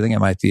awkward feeling. It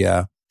might be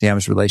a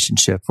damaged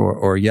relationship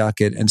or yuck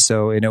it. And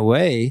so in a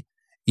way,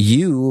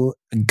 you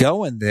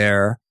going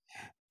there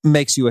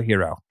makes you a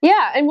hero.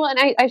 Yeah. And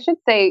I should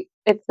say,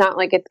 it's not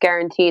like it's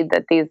guaranteed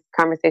that these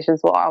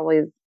conversations will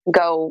always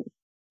go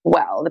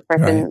well. The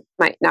person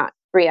might not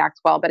react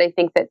well, but I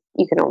think that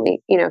you can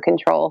only,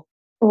 control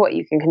what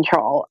you can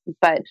control.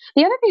 But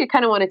the other thing I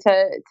kind of wanted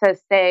to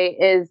say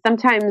is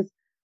sometimes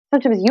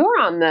you're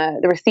on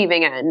the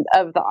receiving end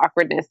of the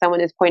awkwardness.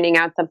 Someone is pointing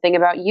out something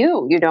about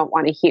you don't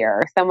want to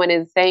hear. Someone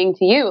is saying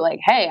to you, like,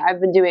 hey,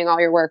 I've been doing all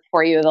your work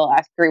for you the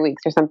last 3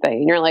 weeks or something.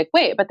 And you're like,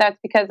 wait, but that's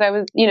because I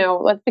was,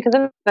 that's because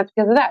of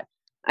that.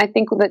 I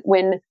think that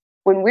when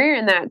we're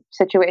in that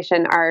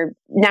situation, our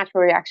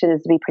natural reaction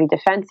is to be pretty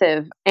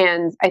defensive.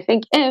 And I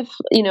think if,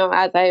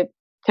 as I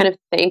kind of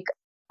think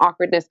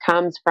awkwardness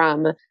comes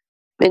from,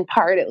 in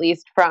part at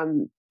least,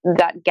 from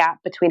that gap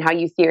between how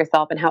you see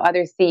yourself and how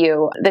others see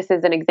you. This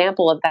is an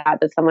example of that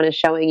someone is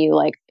showing you,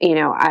 like,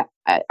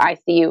 I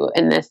see you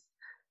in this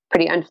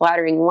pretty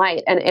unflattering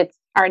light. And it's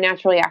our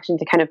natural reaction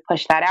to kind of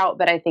push that out.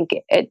 But I think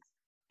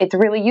it's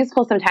really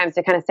useful sometimes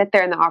to kind of sit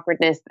there in the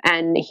awkwardness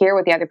and hear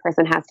what the other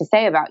person has to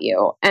say about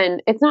you.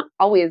 And it's not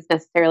always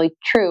necessarily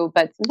true,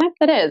 but sometimes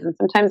it is. And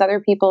sometimes other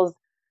people's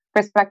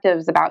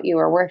perspectives about you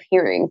are worth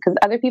hearing because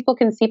other people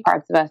can see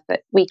parts of us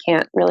that we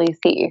can't really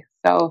see.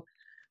 So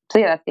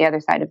yeah, that's the other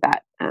side of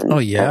that. Oh,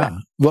 yeah.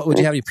 What would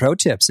you have any pro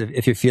tips?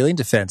 If you're feeling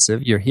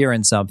defensive, you're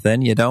hearing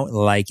something, you don't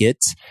like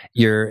it,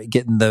 you're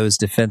getting those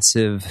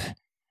defensive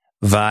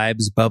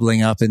vibes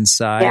bubbling up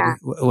inside. Yeah.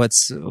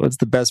 What's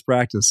the best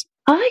practice?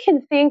 All I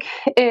can think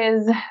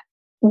is,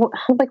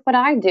 like, what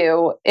I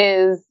do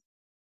is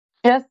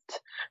just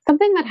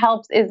something that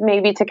helps is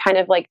maybe to kind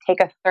of like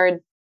take a third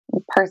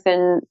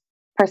person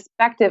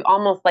perspective,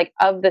 almost like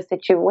of the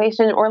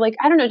situation, or like,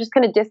 I don't know, just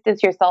kind of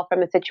distance yourself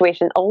from the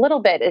situation a little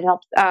bit. It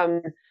helps.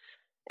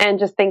 And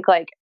just think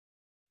like,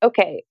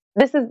 okay,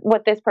 this is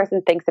what this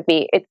person thinks of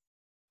me.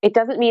 It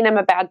doesn't mean I'm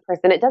a bad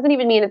person. It doesn't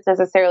even mean it's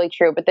necessarily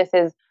true, but this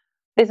is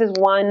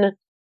one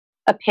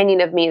opinion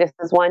of me. This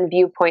is one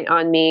viewpoint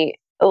on me.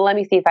 Let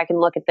me see if I can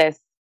look at this,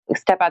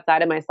 step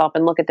outside of myself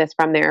and look at this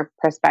from their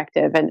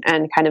perspective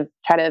and kind of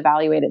try to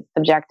evaluate it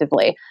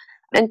subjectively.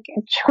 And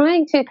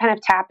trying to kind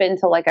of tap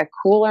into like a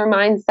cooler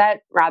mindset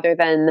rather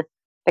than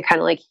the kind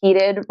of like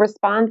heated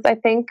response, I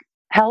think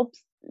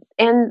helps.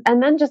 And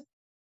then just,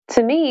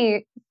 to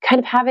me, kind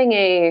of having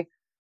a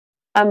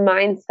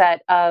mindset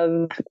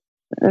of,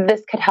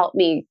 this could help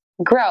me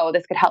grow.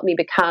 This could help me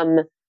become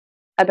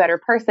a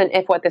better person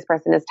if what this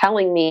person is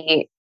telling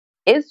me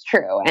is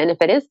true. And if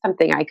it is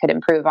something I could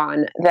improve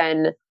on,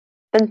 then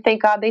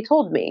thank God they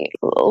told me.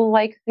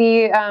 Like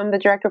the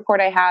direct report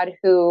I had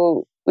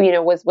who,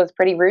 was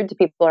pretty rude to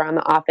people around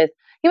the office.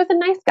 He was a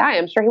nice guy.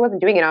 I'm sure he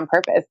wasn't doing it on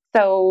purpose.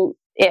 So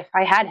if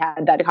I had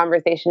that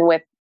conversation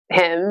with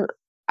him,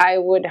 I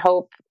would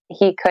hope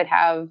he could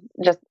have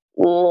just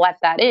let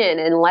that in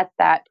and let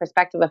that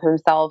perspective of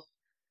himself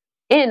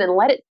in and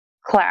let it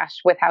clash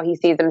with how he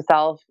sees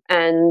himself.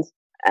 And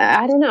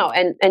I don't know,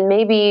 and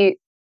maybe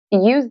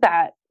use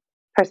that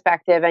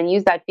perspective and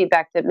use that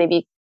feedback to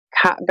maybe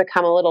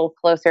become a little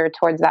closer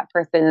towards that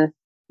person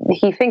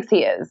he thinks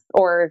he is,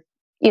 or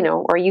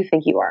you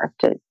think you are,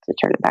 to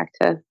turn it back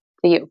to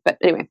you. But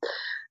anyway,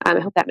 I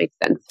hope that makes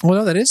sense. Well,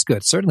 no, that is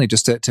good. Certainly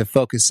just to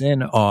focus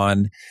in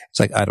on, it's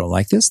like, I don't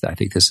like this. I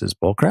think this is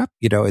bullcrap,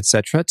 et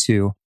cetera,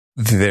 to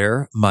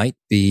there might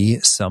be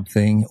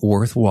something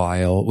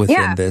worthwhile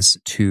within this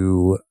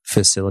to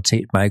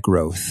facilitate my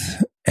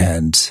growth.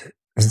 And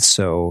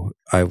so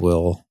I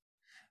will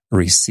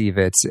receive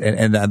it.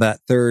 And that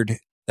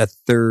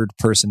third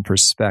person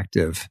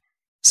perspective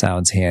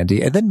sounds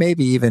handy. And then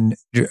maybe even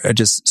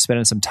just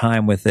spending some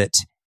time with it,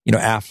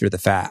 after the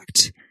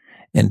fact,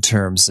 in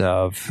terms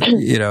of,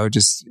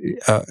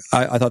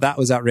 I thought that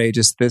was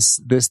outrageous.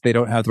 This they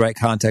don't have the right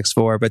context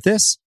for, but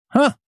this,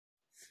 I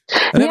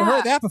never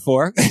heard that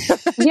before.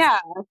 Yeah.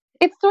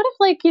 It's sort of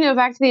like,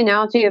 back to the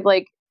analogy of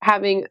like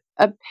having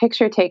a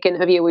picture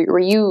taken of you where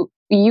you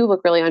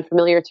look really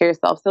unfamiliar to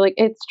yourself. So like,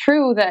 it's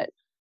true that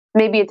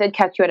maybe it did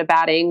catch you at a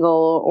bad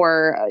angle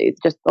or it's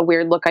just a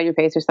weird look on your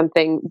face or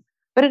something,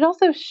 but it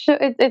also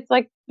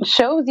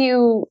shows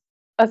you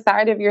a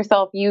side of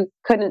yourself you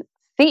couldn't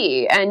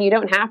see, and you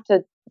don't have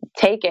to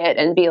take it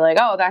and be like,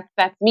 oh,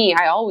 that's me.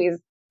 I always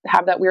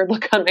have that weird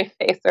look on my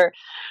face, or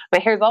my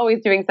hair's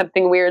always doing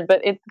something weird.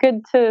 But it's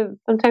good to,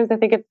 sometimes I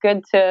think it's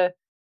good to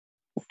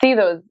see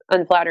those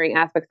unflattering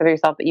aspects of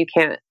yourself that you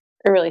can't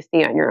really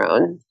see on your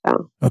own.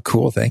 So. Oh,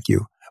 cool. Thank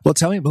you. Well,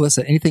 tell me,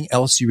 Melissa, anything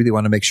else you really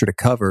want to make sure to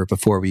cover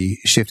before we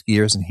shift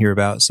gears and hear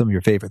about some of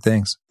your favorite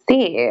things?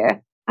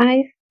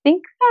 I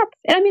think that's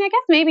it. I mean, I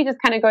guess maybe just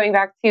kind of going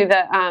back to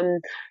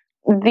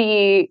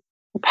the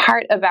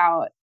part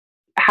about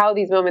how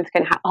these moments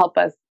can help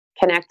us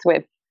connect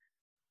with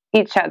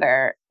each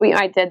other.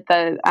 I did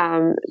the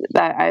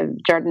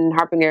Jordan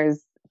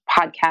Harpinger's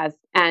podcast,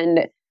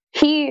 and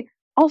he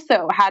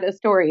also had a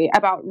story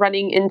about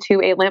running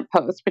into a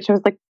lamppost, which I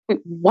was like, wait,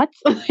 what?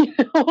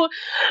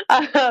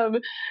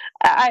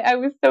 I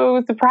was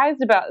so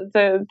surprised about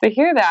to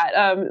hear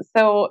that.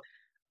 So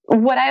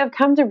what I have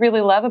come to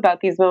really love about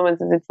these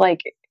moments is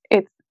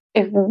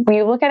if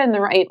we look at it in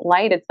the right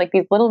light, it's like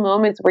these little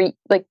moments where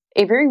like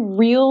a very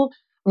real,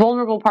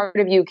 vulnerable part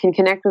of you can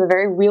connect with a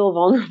very real,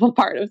 vulnerable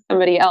part of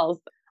somebody else.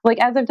 Like,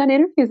 as I've done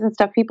interviews and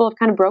stuff, people have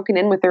kind of broken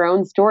in with their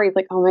own stories.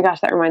 Like, oh my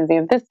gosh, that reminds me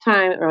of this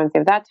time. It reminds me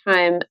of that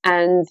time.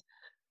 And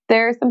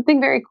there's something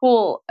very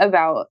cool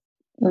about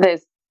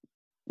this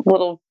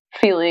little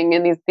feeling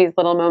and these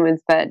little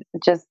moments that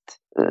just,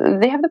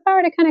 they have the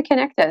power to kind of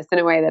connect us in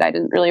a way that I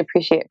didn't really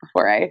appreciate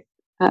before I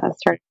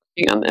started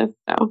working on this.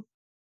 So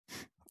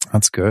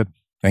that's good.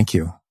 Thank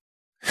you.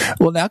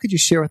 Well, now could you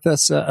share with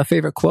us a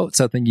favorite quote,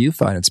 something you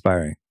find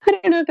inspiring? I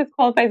don't know if this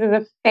qualifies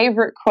as a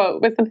favorite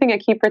quote, but something I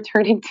keep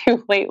returning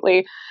to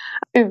lately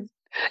is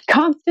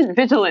constant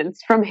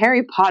vigilance from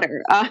Harry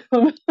Potter,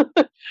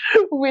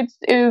 which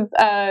is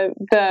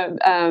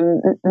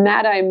the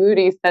Mad-Eye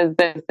Moody says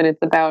this, and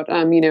it's about,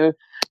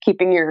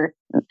 keeping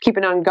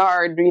on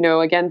guard,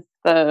 against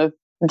the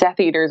Death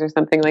Eaters or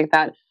something like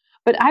that.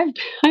 But I've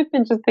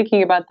been just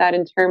thinking about that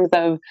in terms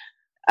of,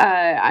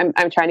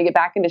 I'm trying to get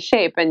back into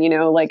shape, and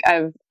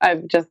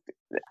I've just,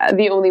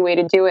 the only way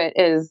to do it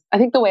is, I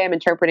think the way I'm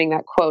interpreting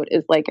that quote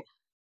is like,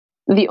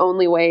 the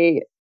only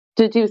way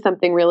to do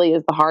something really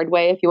is the hard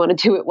way if you want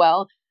to do it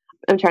well.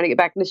 I'm trying to get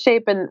back into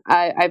shape, and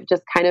I've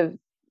just kind of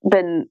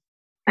been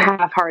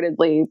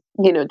half-heartedly,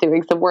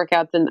 doing some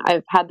workouts, and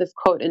I've had this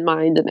quote in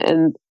mind,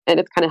 and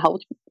it's kind of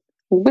helped.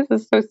 This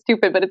is so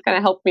stupid, but it's kind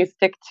of helped me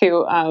stick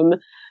to,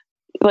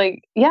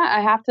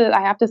 I have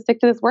to stick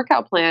to this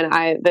workout plan.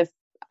 I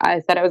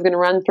said I was going to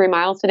run 3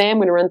 miles today. I'm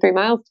going to run 3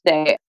 miles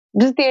today.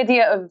 Just the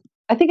idea of,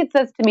 I think it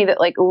says to me that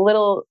like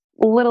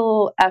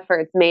little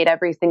efforts made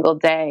every single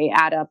day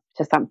add up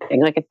to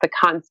something. Like it's the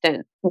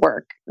constant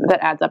work that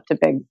adds up to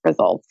big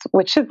results,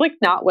 which is like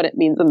not what it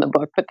means in the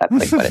book, but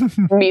that's like what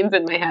it means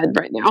in my head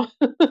right now.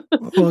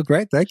 Well,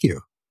 great. Thank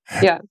you.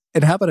 Yeah.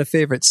 And how about a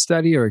favorite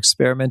study or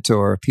experiment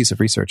or piece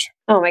of research?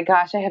 Oh my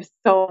gosh, I have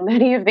so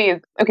many of these.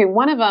 Okay,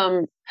 one of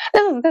them,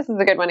 this is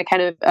a good one. It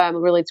kind of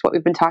relates to what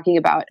we've been talking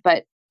about.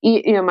 But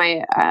in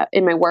my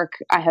work,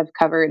 I have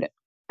covered,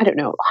 I don't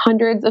know,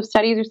 hundreds of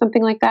studies or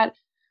something like that.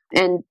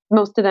 And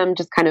most of them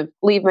just kind of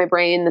leave my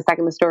brain the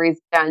second the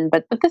story's done.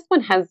 But this one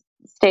has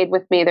stayed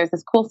with me. There's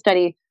this cool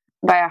study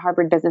by a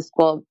Harvard Business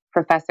School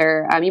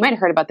professor. You might have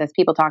heard about this.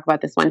 People talk about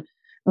this one.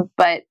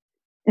 But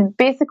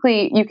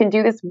basically, you can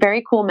do this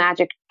very cool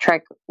magic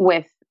trick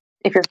with,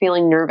 if you're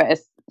feeling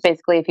nervous.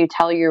 Basically, if you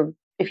tell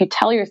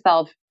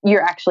yourself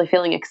you're actually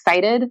feeling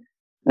excited,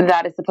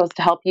 that is supposed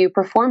to help you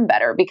perform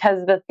better.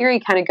 Because the theory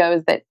kind of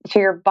goes that to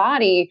your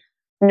body,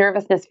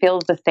 nervousness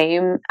feels the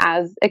same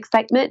as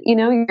excitement.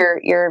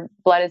 Your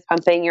blood is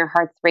pumping, your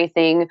heart's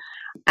racing,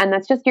 and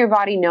that's just your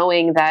body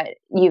knowing that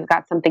you've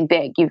got something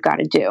big you've got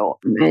to do.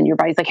 And your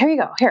body's like, here you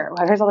go,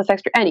 here's all this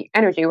extra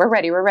energy. We're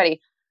ready.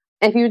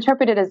 If you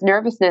interpret it as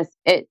nervousness,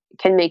 it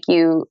can make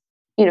you,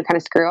 kind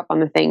of screw up on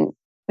the thing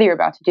that you're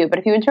about to do. But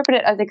if you interpret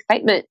it as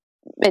excitement,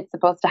 it's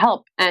supposed to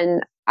help.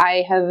 And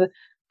I have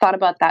thought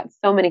about that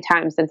so many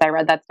times since I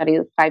read that study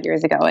 5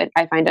 years ago.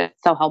 I find it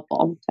so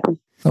helpful. So.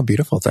 Oh,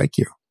 beautiful. Thank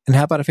you. And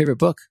how about a favorite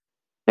book?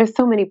 There's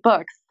so many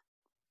books.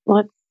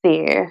 Let's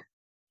see.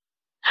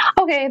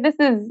 Okay, I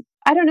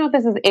don't know if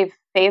this is a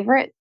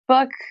favorite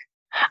book.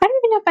 I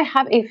don't even know if I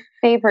have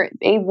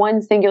a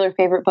one singular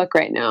favorite book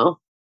right now.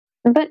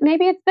 But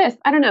maybe it's this.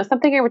 I don't know.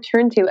 Something I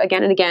return to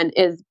again and again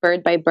is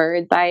Bird by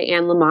Bird by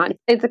Anne Lamott.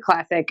 It's a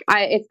classic.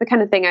 It's the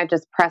kind of thing I've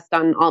just pressed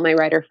on all my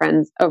writer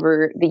friends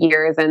over the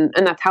years. And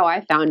that's how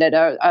I found it.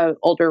 A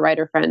older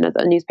writer friend at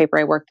the newspaper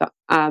I worked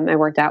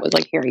at was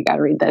like, here, you got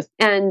to read this.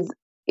 And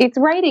it's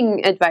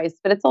writing advice,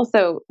 but it's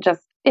also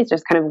just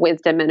kind of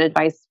wisdom and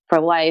advice for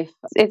life.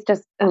 It's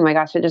just, oh my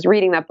gosh, just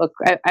reading that book.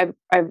 I've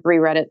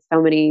reread it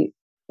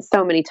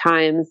so many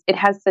times. It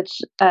has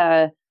such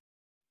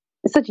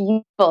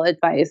useful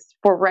advice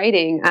for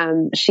writing.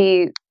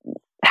 She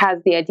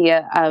has the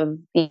idea of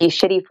the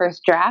shitty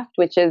first draft,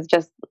 which is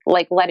just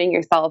like letting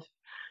yourself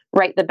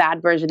write the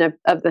bad version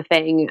of the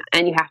thing.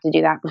 And you have to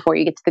do that before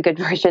you get to the good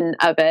version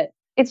of it.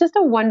 It's just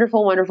a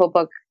wonderful, wonderful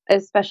book,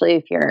 especially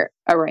if you're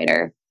a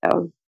writer.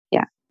 So,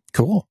 yeah.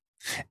 Cool.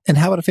 And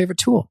how about a favorite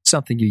tool?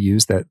 Something you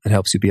use that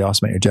helps you be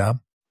awesome at your job?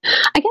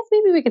 I guess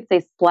maybe we could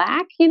say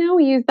Slack.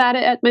 We use that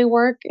at my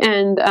work.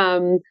 And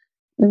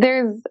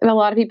there's a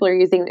lot of people are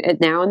using it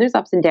now, and there's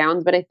ups and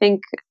downs, but I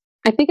think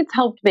it's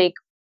helped make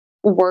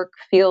work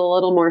feel a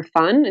little more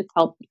fun. It's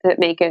helped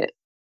make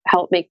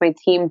my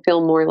team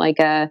feel more like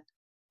a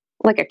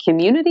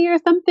community or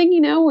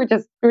something.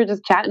 We're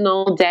just chatting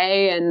all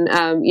day, and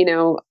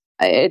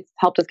it's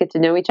helped us get to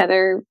know each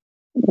other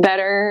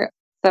better.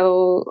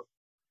 So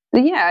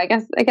yeah, I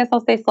guess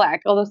I'll say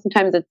Slack, although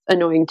sometimes it's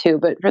annoying too,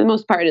 but for the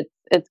most part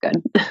it's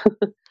good.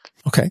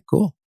 Okay,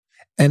 cool.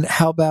 And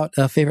how about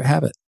a favorite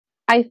habit?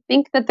 I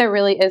think that there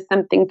really is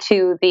something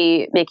to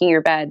the making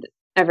your bed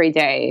every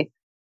day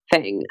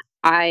thing.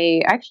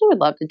 I actually would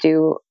love to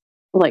do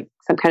like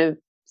some kind of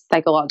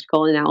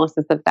psychological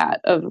analysis of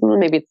that.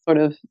 Maybe it's sort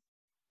of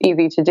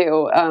easy to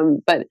do,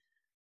 but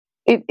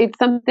it's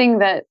something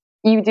that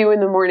you do in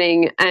the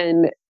morning,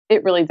 and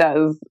it really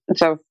does just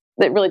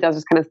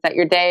kind of set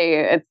your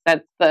day.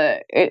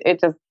 It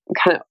just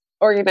kind of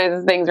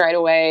organizes things right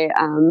away.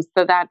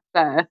 So that's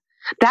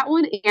that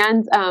one,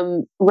 and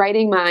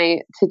writing my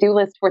to-do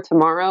list for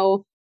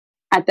tomorrow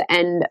at the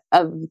end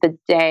of the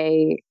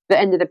day, the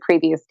end of the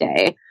previous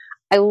day.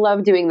 I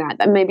love doing that.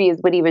 That maybe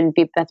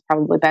that's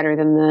probably better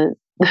than the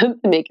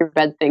make your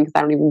bed thing, because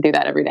I don't even do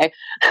that every day.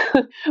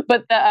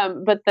 but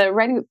the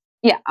writing,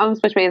 yeah, I'm gonna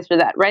switch my answer to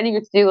that. Writing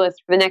your to-do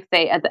list for the next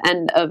day at the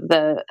end of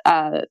the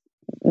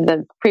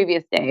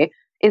previous day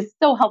is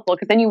so helpful,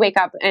 because then you wake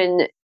up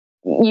and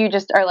you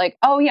just are like,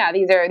 oh yeah,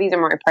 these are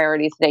my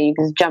priorities today. You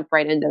can just jump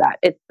right into that.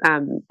 It's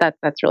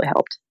that's really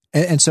helped.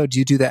 And so do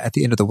you do that at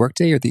the end of the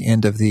workday or at the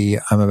end of the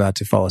I'm about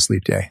to fall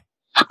asleep day?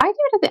 I do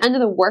it at the end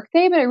of the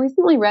workday, but I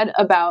recently read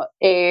about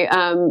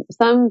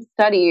some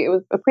study. It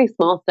was a pretty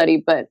small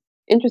study, but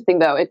interesting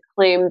though. It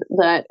claimed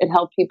that it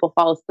helped people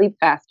fall asleep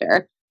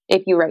faster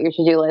if you write your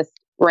to-do list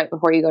right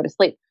before you go to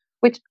sleep,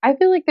 which I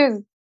feel like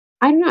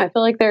I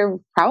feel like there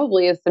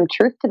probably is some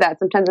truth to that.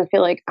 Sometimes I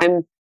feel like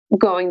I'm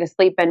going to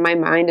sleep and my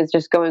mind is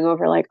just going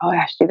over like, oh, I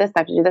have to do this,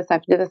 I have to do this, I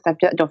have to do this,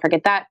 don't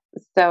forget that.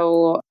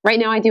 So right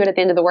now I do it at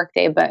the end of the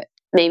workday, but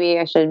maybe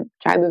I should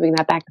try moving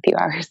that back a few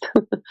hours.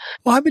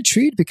 Well, I'm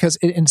intrigued because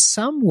in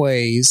some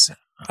ways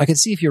I can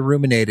see if you're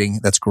ruminating,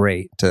 that's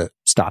great to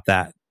stop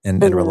that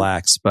and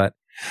relax. But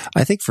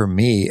I think for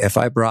me, if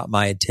I brought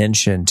my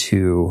attention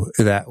to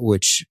that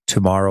which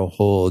tomorrow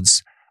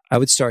holds, I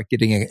would start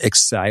getting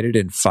excited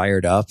and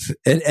fired up,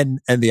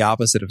 and the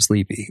opposite of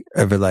sleepy.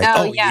 I'd be like,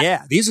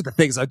 yeah, these are the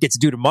things I get to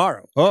do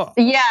tomorrow. Oh,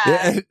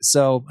 yeah.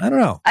 So I don't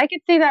know. I could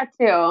see that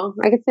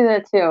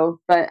too.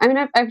 But I mean,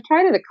 I've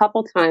tried it a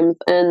couple times,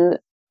 and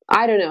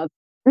I don't know.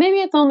 Maybe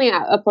it's only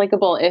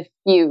applicable if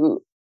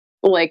you,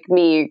 like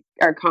me,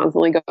 are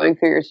constantly going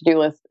through your to-do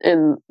list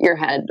in your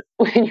head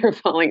when you're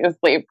falling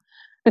asleep.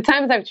 The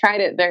times I've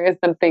tried it, there is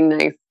something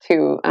nice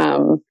to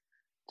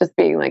just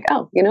being like,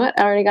 oh, you know what?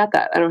 I already got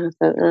that. I don't have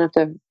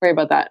to worry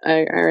about that.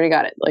 I already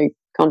got it. Like,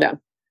 calm down.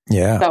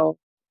 Yeah. So,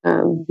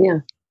 yeah.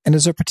 And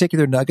is there a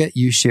particular nugget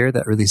you share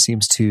that really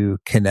seems to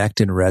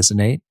connect and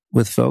resonate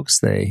with folks?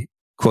 They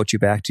quote you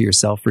back to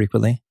yourself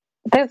frequently?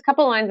 There's a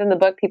couple lines in the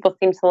book people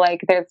seem to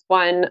like. There's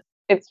one,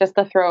 it's just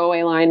a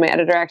throwaway line my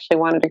editor actually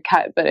wanted to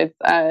cut, but it's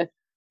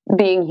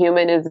being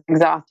human is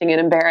exhausting and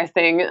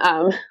embarrassing.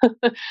 And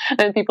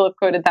people have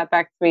quoted that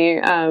back to me.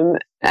 And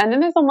then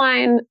there's a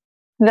line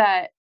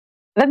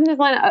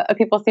of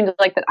people seem to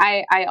like that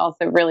I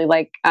also really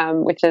like,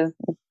 which is,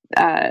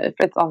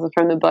 it's also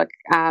from the book,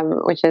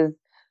 which is,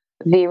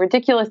 the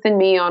ridiculous in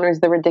me honors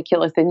the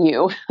ridiculous in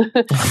you,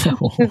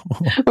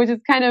 which is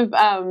kind of,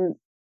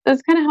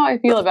 that's kind of how I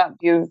feel about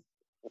these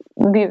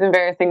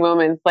embarrassing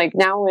moments. Like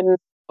now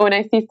when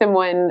I see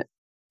someone,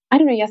 I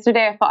don't know,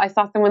 yesterday I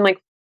saw someone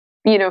like,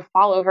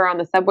 fall over on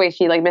the subway.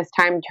 She like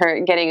mistimed her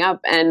getting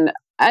up, and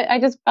I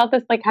just felt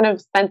this like kind of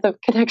sense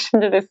of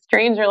connection to this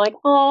stranger. Like,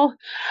 oh,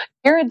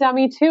 you're a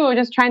dummy too,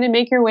 just trying to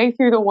make your way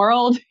through the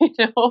world,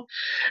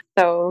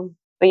 So,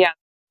 but yeah,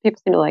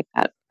 people seem to like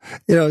that.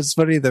 It's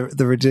funny.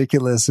 The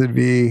ridiculous in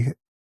me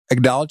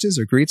acknowledges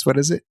or greets. What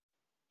is it?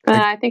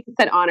 I think it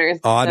said honors.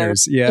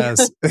 Honors, so.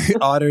 Yes,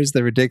 honors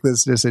the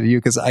ridiculousness in you,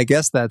 because I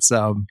guess that's.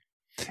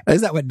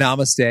 Is that what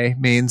namaste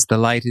means? The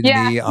light in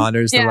me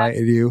honors the light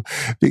in you.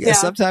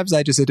 Because sometimes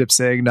I just end up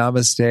saying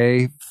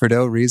namaste for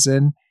no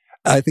reason.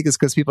 I think it's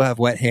because people have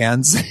wet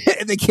hands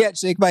and they can't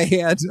shake my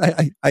hand.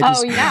 I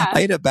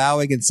end up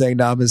bowing and saying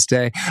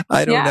namaste.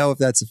 I don't know if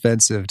that's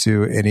offensive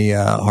to any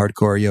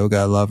hardcore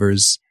yoga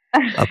lovers.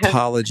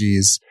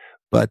 Apologies,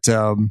 but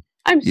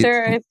I'm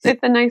sure it's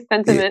a nice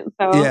sentiment.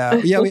 So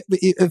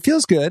it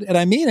feels good, and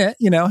I mean it.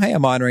 Hey,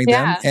 I'm honoring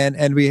them,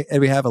 and we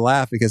have a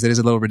laugh because it is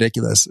a little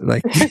ridiculous.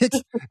 Like,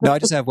 no, I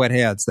just have wet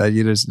hands.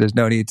 There's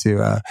no need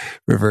to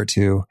revert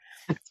to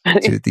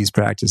these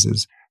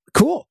practices.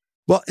 Cool.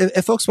 Well,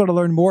 if folks want to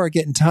learn more or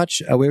get in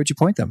touch, where would you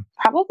point them?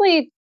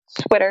 Probably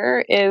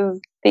Twitter is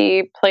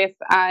the place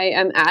I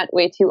am at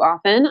way too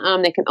often.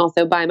 They can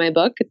also buy my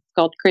book. It's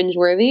called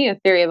Cringeworthy, A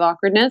Theory of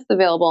Awkwardness,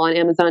 available on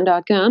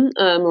Amazon.com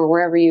or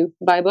wherever you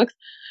buy books.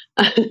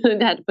 I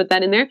had to put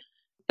that in there.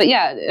 But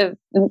yeah,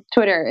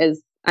 Twitter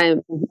is,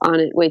 I'm on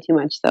it way too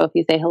much. So if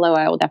you say hello,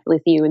 I will definitely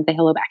see you and say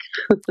hello back.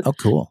 Oh,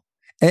 cool.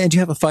 And do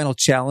you have a final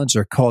challenge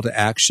or call to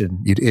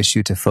action you'd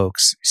issue to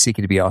folks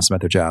seeking to be awesome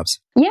at their jobs?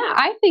 Yeah,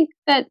 I think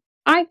that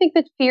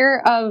fear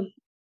of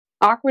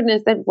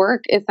awkwardness at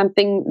work is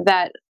something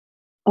that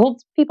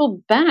holds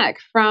people back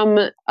from,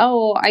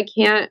 I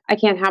can't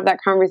have that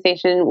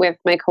conversation with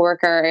my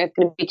coworker. It's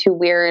going to be too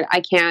weird.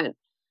 I can't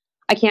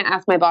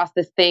ask my boss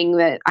this thing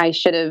that I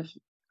should have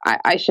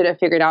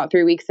figured out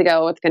 3 weeks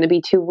ago. It's going to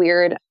be too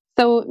weird.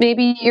 So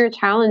maybe your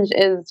challenge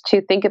is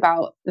to think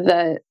about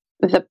the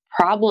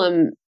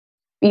problem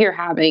you're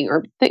having,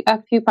 or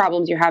a few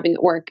problems you're having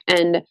at work.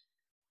 And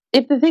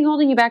if the thing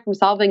holding you back from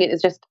solving it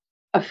is just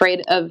you're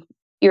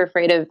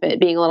afraid of it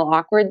being a little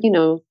awkward,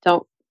 don't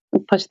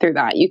push through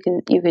that. You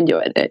can do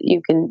it.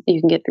 You can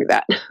get through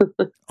that.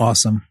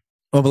 Awesome.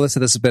 Well, Melissa,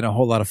 this has been a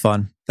whole lot of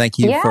fun. Thank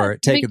you for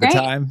taking the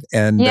time.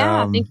 And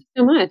thank you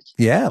so much.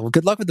 Yeah. Well,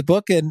 good luck with the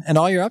book and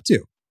all you're up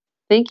to.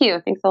 Thank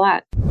you. Thanks a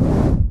lot.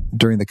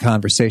 During the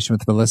conversation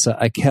with Melissa,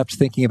 I kept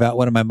thinking about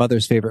one of my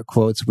mother's favorite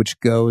quotes, which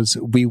goes,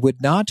 "We would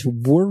not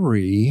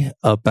worry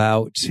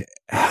about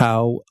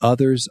how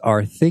others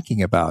are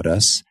thinking about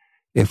us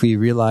if we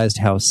realized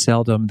how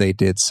seldom they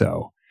did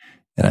so."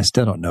 And I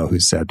still don't know who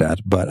said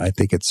that, but I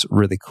think it's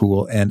really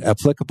cool and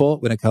applicable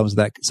when it comes to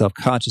that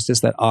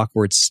self-consciousness, that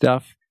awkward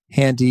stuff.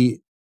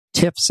 Handy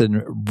tips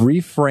and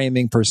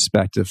reframing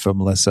perspective from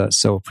Melissa.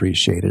 So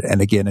appreciated. And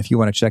again, if you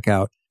want to check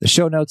out the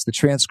show notes, the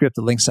transcript,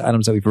 the links to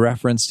items that we've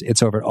referenced,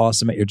 it's over at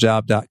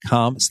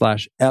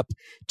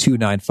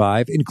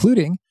awesomeatyourjob.com/ep295,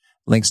 including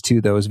links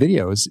to those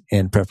videos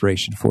in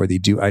preparation for the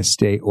Do I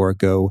Stay or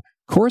Go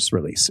course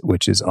release,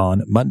 which is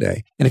on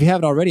Monday. And if you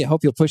haven't already, I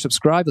hope you'll push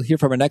subscribe. You'll hear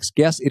from our next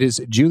guest. It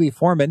is Julie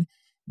Foreman.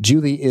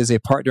 Julie is a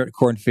partner at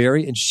Korn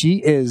Ferry, and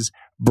she is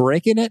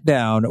breaking it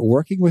down,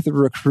 working with a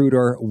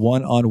recruiter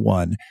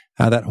one-on-one,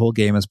 how that whole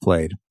game is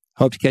played.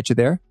 Hope to catch you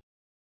there.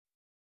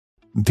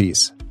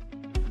 Peace.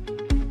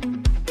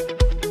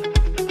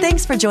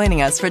 Thanks for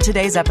joining us for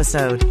today's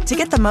episode. To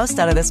get the most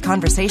out of this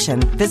conversation,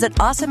 visit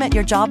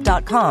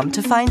awesomeatyourjob.com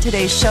to find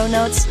today's show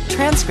notes,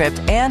 transcript,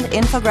 and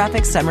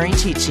infographic summary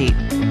cheat sheet.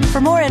 For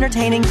more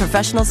entertaining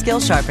professional skill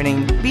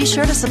sharpening, be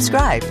sure to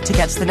subscribe to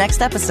catch the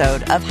next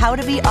episode of How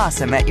to Be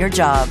Awesome at Your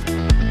Job.